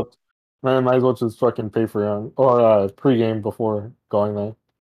might as awful. well, might as well just fucking pay for your or pregame before going there, I'm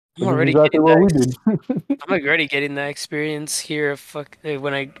which is already exactly getting what that. we did. I'm already getting that experience here. Fuck,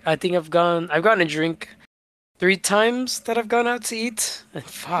 when I think I've gotten a drink 3 times that I've gone out to eat. And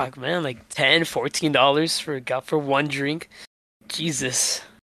fuck, man, like $10, $14 for one drink. Jesus.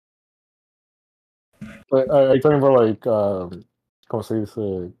 But are you talking about like como se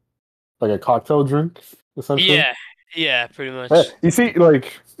dice, like a cocktail drink essentially? Yeah, yeah, pretty much. You see,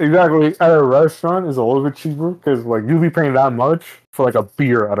 like exactly at a restaurant is a little bit cheaper because like you'll be paying that much for like a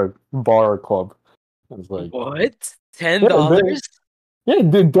beer at a bar or club. And it's like What? ten yeah, dollars? yeah,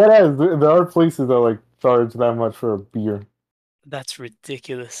 dead ass. There are places that like charge that much for a beer. That's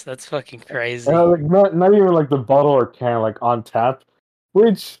ridiculous. That's fucking crazy. Like not even like the bottle or can like on tap,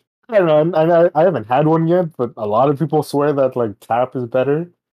 which I don't know. I haven't had one yet, but a lot of people swear that like tap is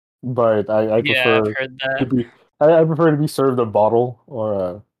better. But I Yeah, I've prefer heard to that. be I prefer to be served a bottle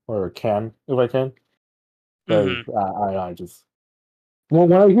or a can if I can. Because Hmm. I just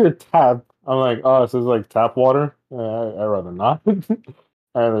when I hear tap, I'm like, oh, this is like tap water. I rather not. I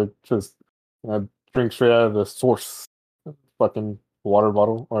rather just drink straight out of the source, fucking water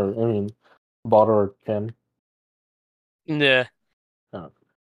bottle or I mean bottle or can. Yeah. Uh,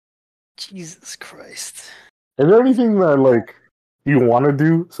 Jesus Christ. is there anything that like you want to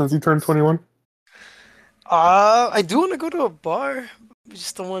do since you turned 21? I do want to go to a bar. I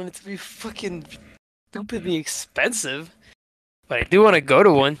just don't want it to be fucking stupidly expensive. But I do want to go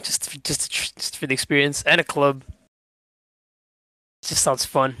to one just for the experience and a club. It just sounds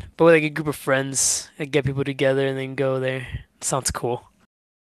fun. But with like a group of friends, like get people together and then go there. Sounds cool.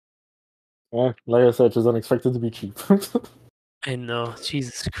 Yeah, like I said, it's just unexpected to be cheap. I know.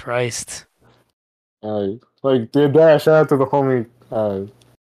 Jesus Christ. Like did that shout out to the homie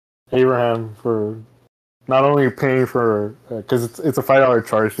Abraham for not only paying for because it's a $5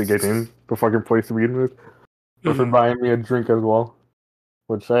 charge to get in the fucking place to begin with, but for Hmm. buying me a drink as well.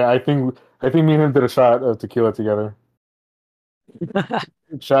 Which I think me and him did a shot of tequila together.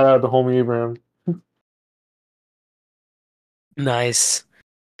 Shout out to homie Abraham. Nice.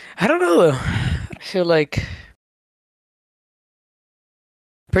 I don't know though. I feel like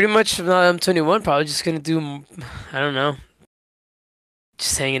pretty much now that I'm 21, probably just gonna do, I don't know,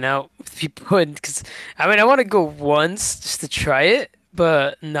 just hanging out with people. And because I mean, I want to go once just to try it,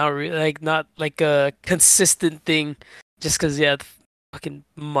 but not really, like not like a consistent thing. Just because, yeah, the fucking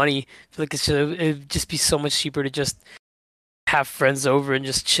money. I feel like it'd just be so much cheaper to just have friends over and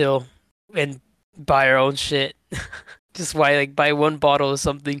just chill and buy our own shit. Just buy one bottle of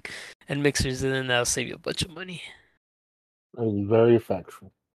something and mixers, and then that'll save you a bunch of money. That is very factual.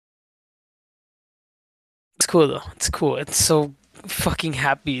 It's cool though. It's cool. It's so fucking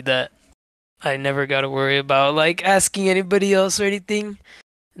happy that I never got to worry about like asking anybody else or anything.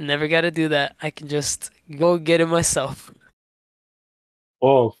 Never got to do that. I can just go get it myself.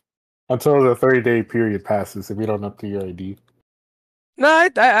 Well, until the 30-day period passes, if you don't update your ID. No,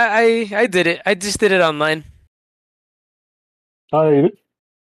 I did it. I just did it online. I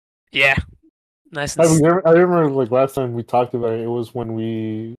Yeah, nice and I remember, I remember like last time we talked about it. It was when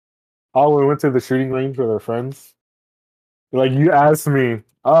we went to the shooting range with our friends. Like you asked me,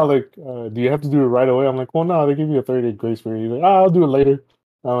 oh, like, do you have to do it right away? I'm like, well, no, they give you a 30-day grace period. He's like, oh, I'll do it later.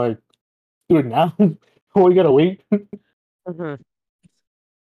 I'm like, do it now. Oh, you gotta wait Mhm.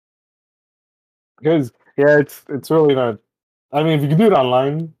 because yeah, it's really not. I mean, if you can do it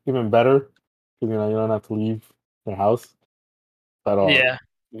online, even better because you don't have to leave your house. But Yeah.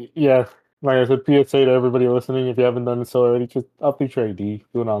 yeah, like I said, PSA to everybody listening, if you haven't done it so already, just update your ID,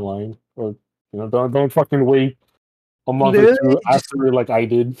 do it online, or don't fucking wait a month or Literally, two after like I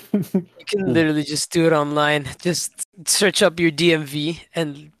did. you can 'Cause, literally just do it online. Just search up your DMV,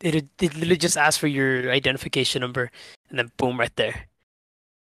 and it literally just asks for your identification number, and then boom, right there,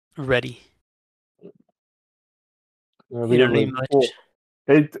 ready. You because don't need like much.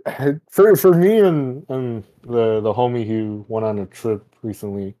 it for me and the homie who went on a trip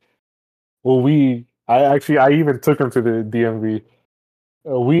recently. Well, I even took him to the DMV.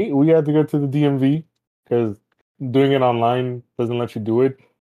 We had to go to the DMV because doing it online doesn't let you do it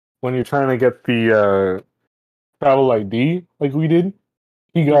when you're trying to get the travel ID like we did.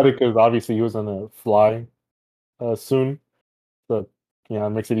 He got it Mhm. because obviously he was gonna fly soon, but it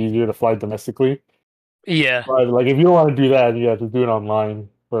makes it easier to fly domestically. Yeah. But like if you don't want to do that, you have to do it online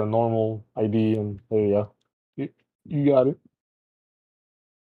for a normal ID, and there you go. You, you got it.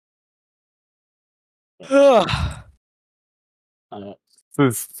 Ugh. Uh, it's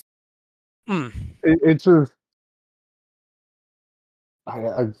just, Mm. it's just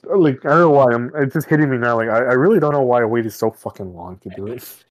like I don't know why it's just hitting me now. Like I really don't know why I waited so fucking long to do it.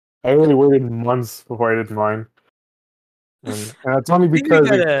 I really waited months before I did mine, and it's only I think we because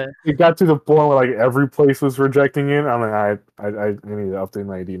gotta. it got to the point where like every place was rejecting it. I'm like I need to update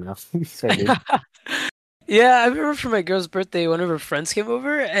my ID now. So I did. Yeah, I remember for my girl's birthday, one of her friends came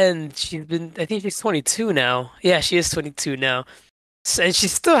over, and I think she's 22 now. Yeah, she is 22 now. And she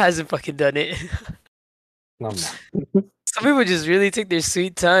still hasn't fucking done it. I'm not. Some people just really take their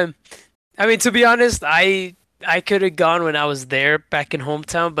sweet time. I mean, to be honest, I could have gone when I was there back in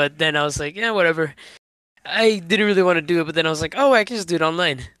hometown, but then I was like, yeah, whatever. I didn't really want to do it, but then I was like, oh, I can just do it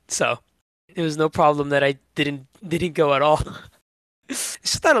online. So it was no problem that I didn't go at all. It's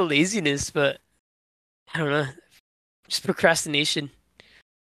just not a laziness, but I don't know, just procrastination.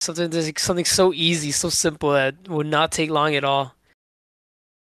 Something there's like something so easy, so simple that would not take long at all.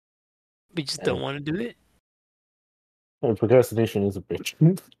 We just don't And, want to do it. procrastination is a bitch.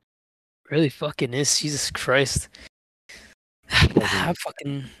 Really fucking is. Jesus Christ.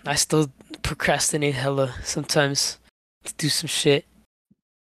 Fucking I still procrastinate hella sometimes to do some shit.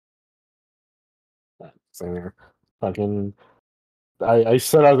 same here. Fucking I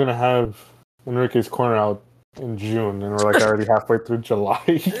said I was gonna have Enrique's corner out in June, and we're like already halfway through July.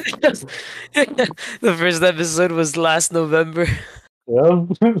 The first episode was last November. Yeah,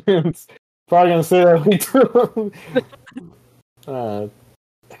 it's probably gonna say that later. uh,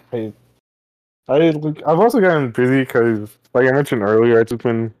 I, I've also gotten busy because, like I mentioned earlier, I've just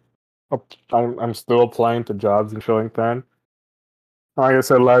been I'm still applying to jobs and shit like that. Like I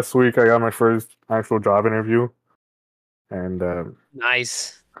said last week, I got my first actual job interview, and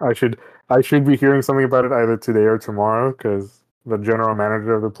Nice. I should I should be hearing something about it either today or tomorrow because the general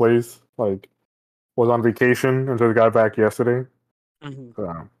manager of the place was on vacation until he got back yesterday. Hmm.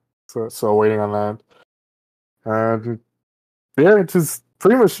 So waiting on that. And yeah, it's just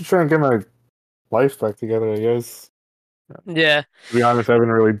pretty much just trying to get my life back together, I guess. Yeah. To be honest, I haven't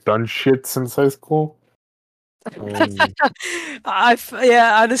really done shit since high school. Um,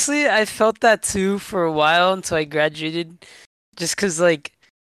 Yeah, honestly, I felt that too for a while until I graduated. Just 'cause like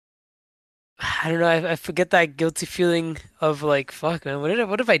I don't know, I forget that guilty feeling of like, fuck, man,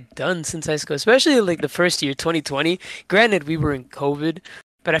 what have I done since high school? Especially like the first year, 2020. Granted, we were in COVID,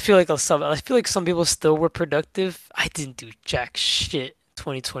 but I feel like some people still were productive. I didn't do jack shit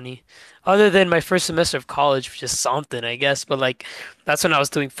 2020, other than my first semester of college, which is something, I guess. But like, that's when I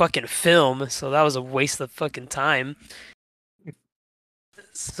was doing fucking film, so that was a waste of fucking time.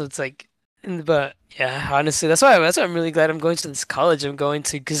 So it's like, but yeah, honestly, that's why I'm really glad I'm going to this college I'm going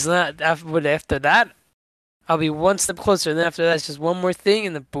to, because not after that. I'll be one step closer, and then after that, it's just one more thing,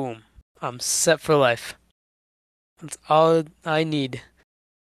 and then boom, I'm set for life. That's all I need.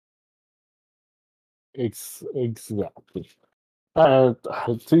 exactly. Uh,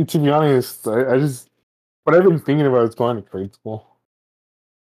 to be honest, I just what I've been thinking about is going to grade school.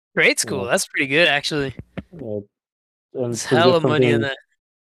 Grade school, Uh, that's pretty good, actually. uh, and It's hella money in that.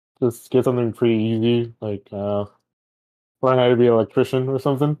 just get something pretty easy, like learn how to be an electrician or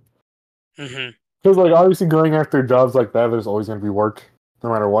something. Mhm. Because like obviously going after jobs like that, there's always gonna be work, no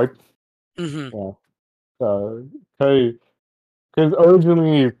matter what. Mhm. Yeah. Uh, because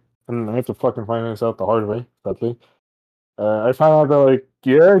originally, and I have to fucking find this out the hard way, sadly. I found out that like,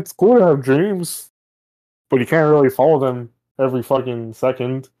 yeah, it's cool to have dreams, but you can't really follow them every fucking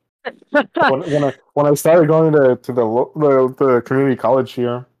second. When I started going to the community college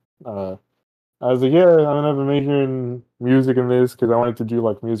here, uh, I was like, yeah, I'm gonna have a major in music in this because I wanted to do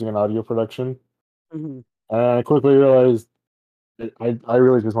like music and audio production. Mhm. And I quickly realized I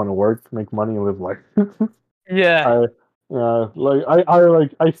really just want to work, make money, and live life. Yeah. I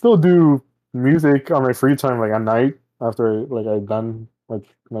like I still do music on my free time, like at night after like I've done like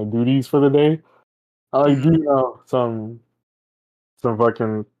my duties for the day. I like do Mhm. some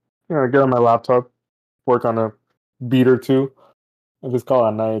fucking get on my laptop, work on a beat or two, and just call it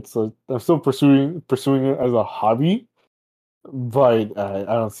at night. So I'm still pursuing it as a hobby, but I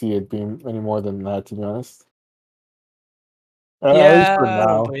don't see it being any more than that, to be honest. At least Yeah, for I don't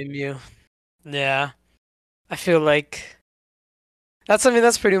now. blame you. Yeah, I feel like that's, I mean,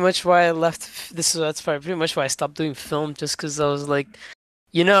 that's pretty much why I left. This is that's pretty much why I stopped doing film, just because I was like,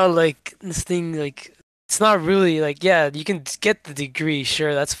 like this thing, like it's not really like, yeah, you can get the degree,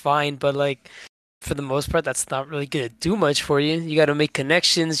 sure, that's fine, but like for the most part, that's not really gonna do much for you. You got to make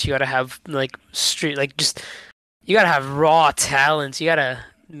connections. You got to have like street, like just you got to have raw talents. You got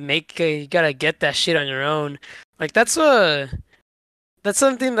to get that shit on your own. Like that's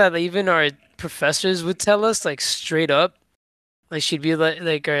something that even our professors would tell us, like straight up. Like she'd be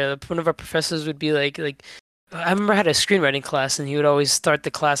one of our professors would be like I remember I had a screenwriting class and he would always start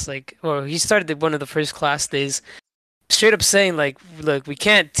the class like, or he started one of the first class days straight up saying like, look, we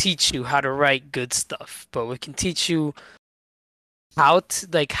can't teach you how to write good stuff, but we can teach you how to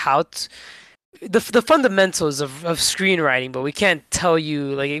the fundamentals of screenwriting, but we can't tell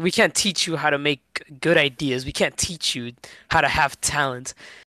you like we can't teach you how to make good ideas. We can't teach you how to have talent.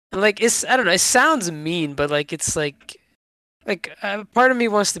 And like it's I don't know, it sounds mean, but like it's part of me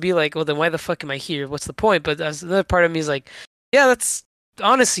wants to be like, well, then why the fuck am I here? What's the point? But another part of me is like, yeah, that's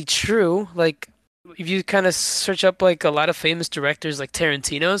honestly true. Like, if you kind of search up like a lot of famous directors like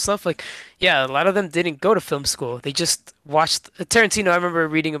Tarantino and stuff, like, yeah, a lot of them didn't go to film school. They just watched Tarantino. I remember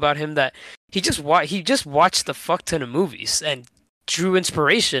reading about him that he just watched the fuck ton of movies and drew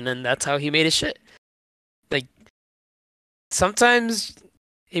inspiration, and that's how he made his shit. Like, sometimes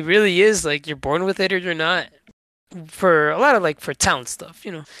it really is like you're born with it or you're not for a lot of like for talent stuff,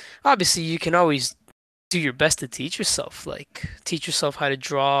 obviously you can always do your best to teach yourself, like teach yourself how to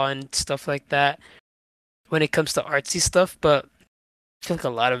draw and stuff like that when it comes to artsy stuff. But I feel like a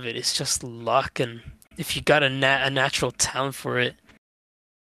lot of it is just luck, and if you got a natural talent for it,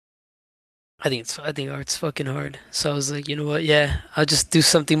 I think art's fucking hard. So I was like, you know what? Yeah, I'll just do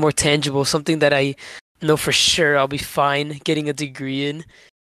something more tangible, something that I know for sure I'll be fine getting a degree in.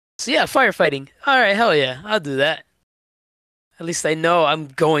 So yeah, firefighting. All right, hell yeah, I'll do that. At least I know I'm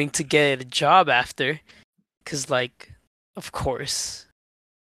going to get a job after. Cause like, of course,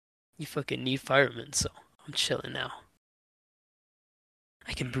 you fucking need firemen, so I'm chilling now.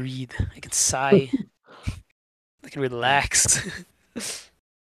 I can breathe. I can sigh. I can relax.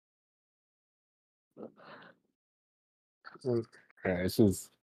 Yeah, it's just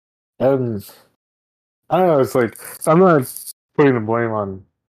and I don't know. It's like I'm not putting the blame on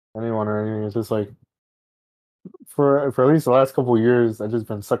anyone or anything. It's just like for at least the last couple of years, I've just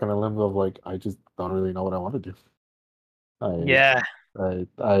been stuck in a limbo of like I just don't really know what I want to do. I Yeah. it's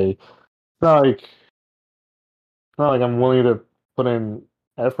not like I'm willing to put in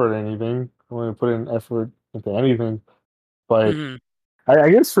effort or anything. I'm willing to put in effort into anything. But Hmm. I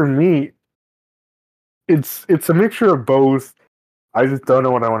guess for me, it's a mixture of both. I just don't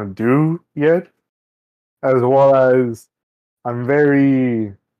know what I want to do yet, as well as I'm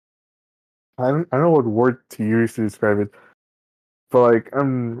very I don't know what word to use to describe it, but like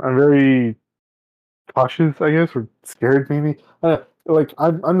I'm very cautious, I guess, or scared maybe. Like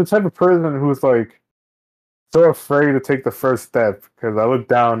I'm the type of person who's like so afraid to take the first step because I look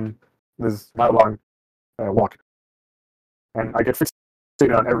down this mile long walk and I get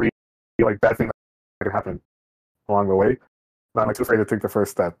fixated on every like bad thing that can happen along the way. And I'm like too afraid to take the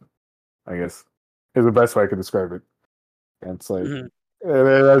first step. I guess is the best way I could describe it. And it's like Hmm.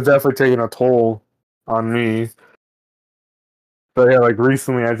 that's definitely taking a toll on me. But yeah, like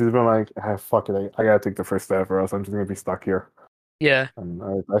recently, I've just been like, ah, fuck it, I gotta take the first step, or else I'm just gonna be stuck here. Yeah.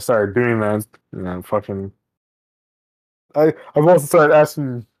 And I started doing that. Fucking, I've also started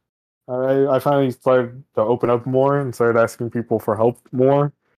asking. I finally started to open up more and started asking people for help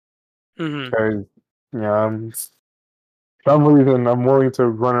more Hmm. because I'm for some reason I'm willing to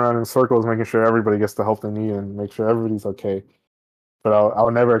run around in circles, making sure everybody gets the help they need and make sure everybody's okay. But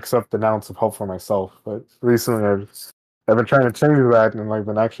I'll never accept an ounce of help for myself. But recently, I've been trying to change that and like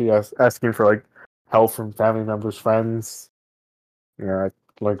been actually asking for like help from family members, friends.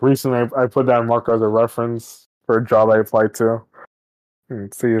 Like recently, I put down Marco as a reference for a job I applied to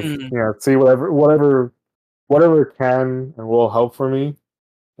and see if Hmm. see whatever can and will help for me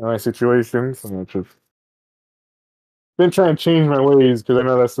in my situations. And it's just been trying to change my ways because I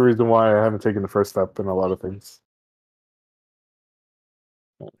know that's the reason why I haven't taken the first step in a lot of things.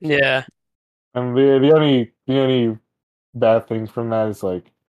 Yeah. And the only bad thing from that is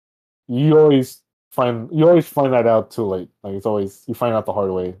like you always find that out too late. Like it's always you find out the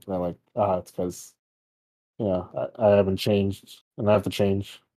hard way. That like it's because I haven't changed and I have to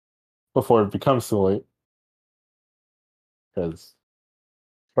change before it becomes too late. Because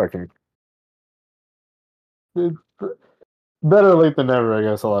fucking better late than never, I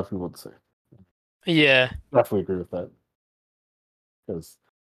guess a lot of people would say. Yeah. Definitely agree with that. Because,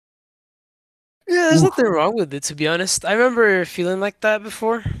 Yeah, there's oof. nothing wrong with it, to be honest. I remember feeling like that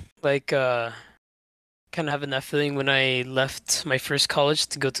before. Like, kind of having that feeling when I left my first college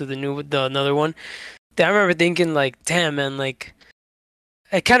to go to the another one. I remember thinking like, damn, man, like,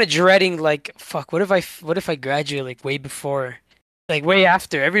 I kind of dreading like, fuck, what if I graduate like way before, like way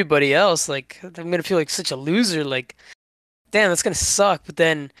after everybody else? Like, I'm gonna feel like such a loser. Like, damn, that's gonna suck. But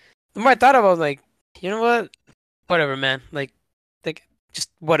then the more I thought about it, I'm like, you know what? Whatever, man. Like, just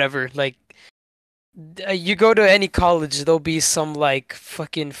whatever. Like, you go to any college, there'll be some like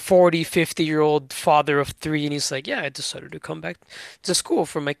fucking 40, 50-year-old father of three, and he's like, yeah, I decided to come back to school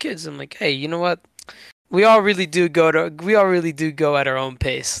for my kids. I'm like, hey, you know what? We all really do go at our own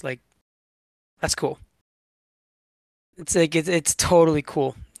pace. Like, that's cool. It's like it's totally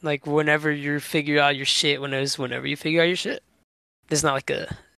cool. Like whenever you figure out your shit, whenever you figure out your shit. There's not like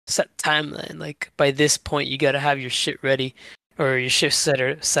a set timeline. Like by this point you gotta have your shit ready or your shit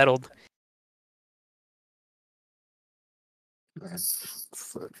settled.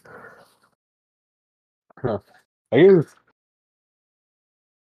 Huh. I guess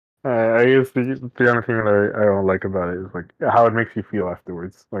I guess the only thing that I don't like about it is like how it makes you feel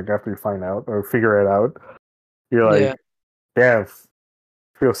afterwards. Like after you find out or figure it out, you're Yeah. like, damn,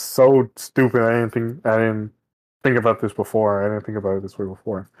 I feel so stupid. I didn't think about this before. I didn't think about it this way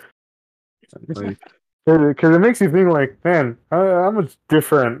before. Like, because it makes you think like, man, how much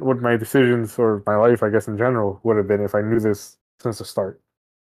different would my decisions or my life, I guess in general, would have been if I knew this since the start.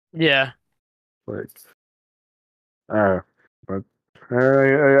 Yeah. Like, but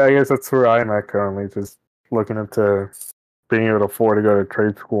I guess that's where I'm at currently, just looking into being able to afford to go to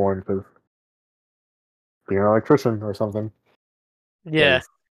trade school and just being an electrician or something. Yeah.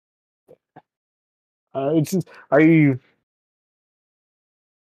 Because it's just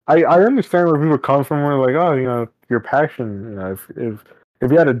I understand where people come from. Where like, oh, your passion.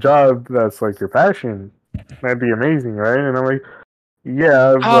 If you had a job that's like your passion, that'd be amazing, right? And I'm like,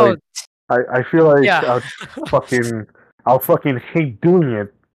 yeah, Oh, like I feel like yeah. fucking I'll fucking hate doing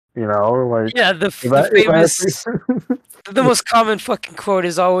it. Like Yeah, the if I have famous the most common fucking quote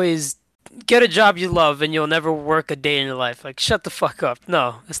is always get a job you love and you'll never work a day in your life. Like shut the fuck up.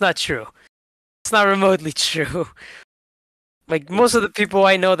 No, it's not true. It's not remotely true. Like most of the people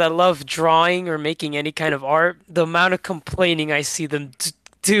I know that love drawing or making any kind of art, the amount of complaining I see them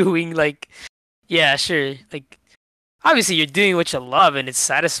doing, like, yeah, sure. Like, obviously you're doing what you love and it's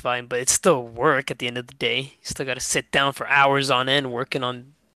satisfying, but it's still work at the end of the day. You still gotta sit down for hours on end working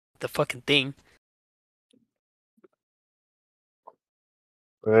on the fucking thing.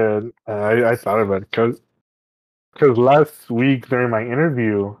 and I thought about it because last week during my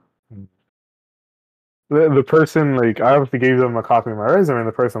interview, the person like I obviously gave them a copy of my resume, and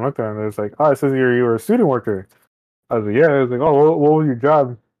the person looked at it and it was like, "Oh, it says you were a student worker." I was like, "Yeah." I was like, "Oh, what was your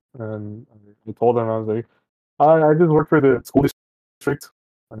job?" And I told them I was like, I just work for the school district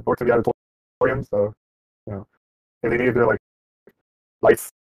and work in the auditorium. So if they need their like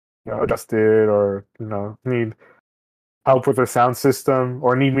lights adjusted or need help with their sound system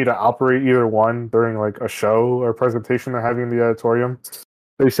or need me to operate either one during like a show or presentation they're having in the auditorium,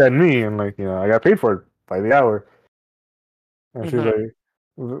 they send me and like I got paid for it by the hour. And she's Hmm.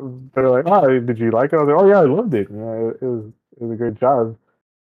 like, they're like, oh, did you like it? I was like, oh yeah, I loved it. It was a great job.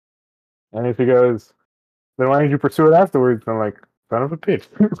 And she goes, then why didn't you pursue it afterwards? I'm like, son of a bitch.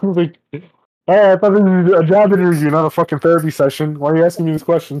 I was like, hey, I thought this was a job interview, not a fucking therapy session. Why are you asking me this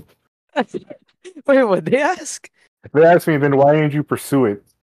question? Wait, what they ask? They asked me, then why didn't you pursue it?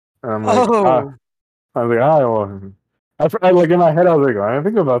 And I'm like, Oh, I was like, well, like in my head, I was like, I didn't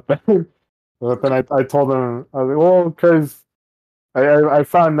think about that. But then I told them, I was like, well, because I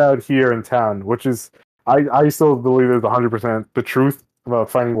found out here in town, which is, I still believe is 100% the truth about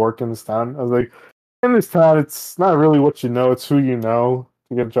finding work in this town. I was like, in this town, it's not really what you know, it's who you know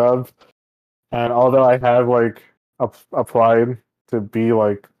to get jobs. And although I have like applied to be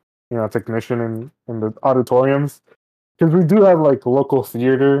like, a technician in the auditoriums, because we do have like local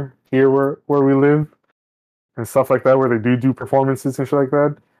theater here where we live and stuff like that, where they do performances and shit like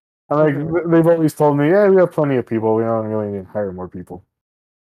that. And hmm. like they've always told me, yeah, we have plenty of people. We don't really need to hire more people.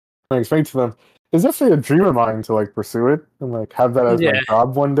 And I explained to them, it's definitely a dream of mine to like pursue it and like have that as my Yeah,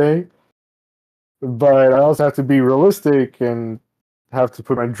 job one day. But I also have to be realistic and have to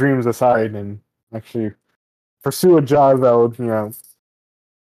put my dreams aside and actually pursue a job that would,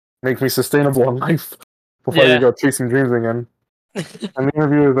 make me sustainable in life before I yeah, go chasing dreams again. And the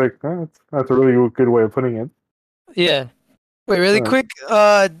interviewer was like, that's a really good way of putting it. yeah. Wait, really Uh, quick.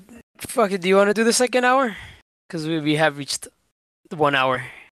 Fuck it. Do you want to do the second hour? Because we have reached the 1 hour.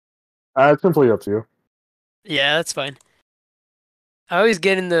 It's completely up to you. Yeah, that's fine. I always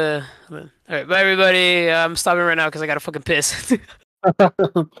get in the. All right, bye everybody. I'm stopping right now because I gotta fucking piss. All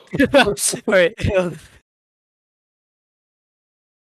right.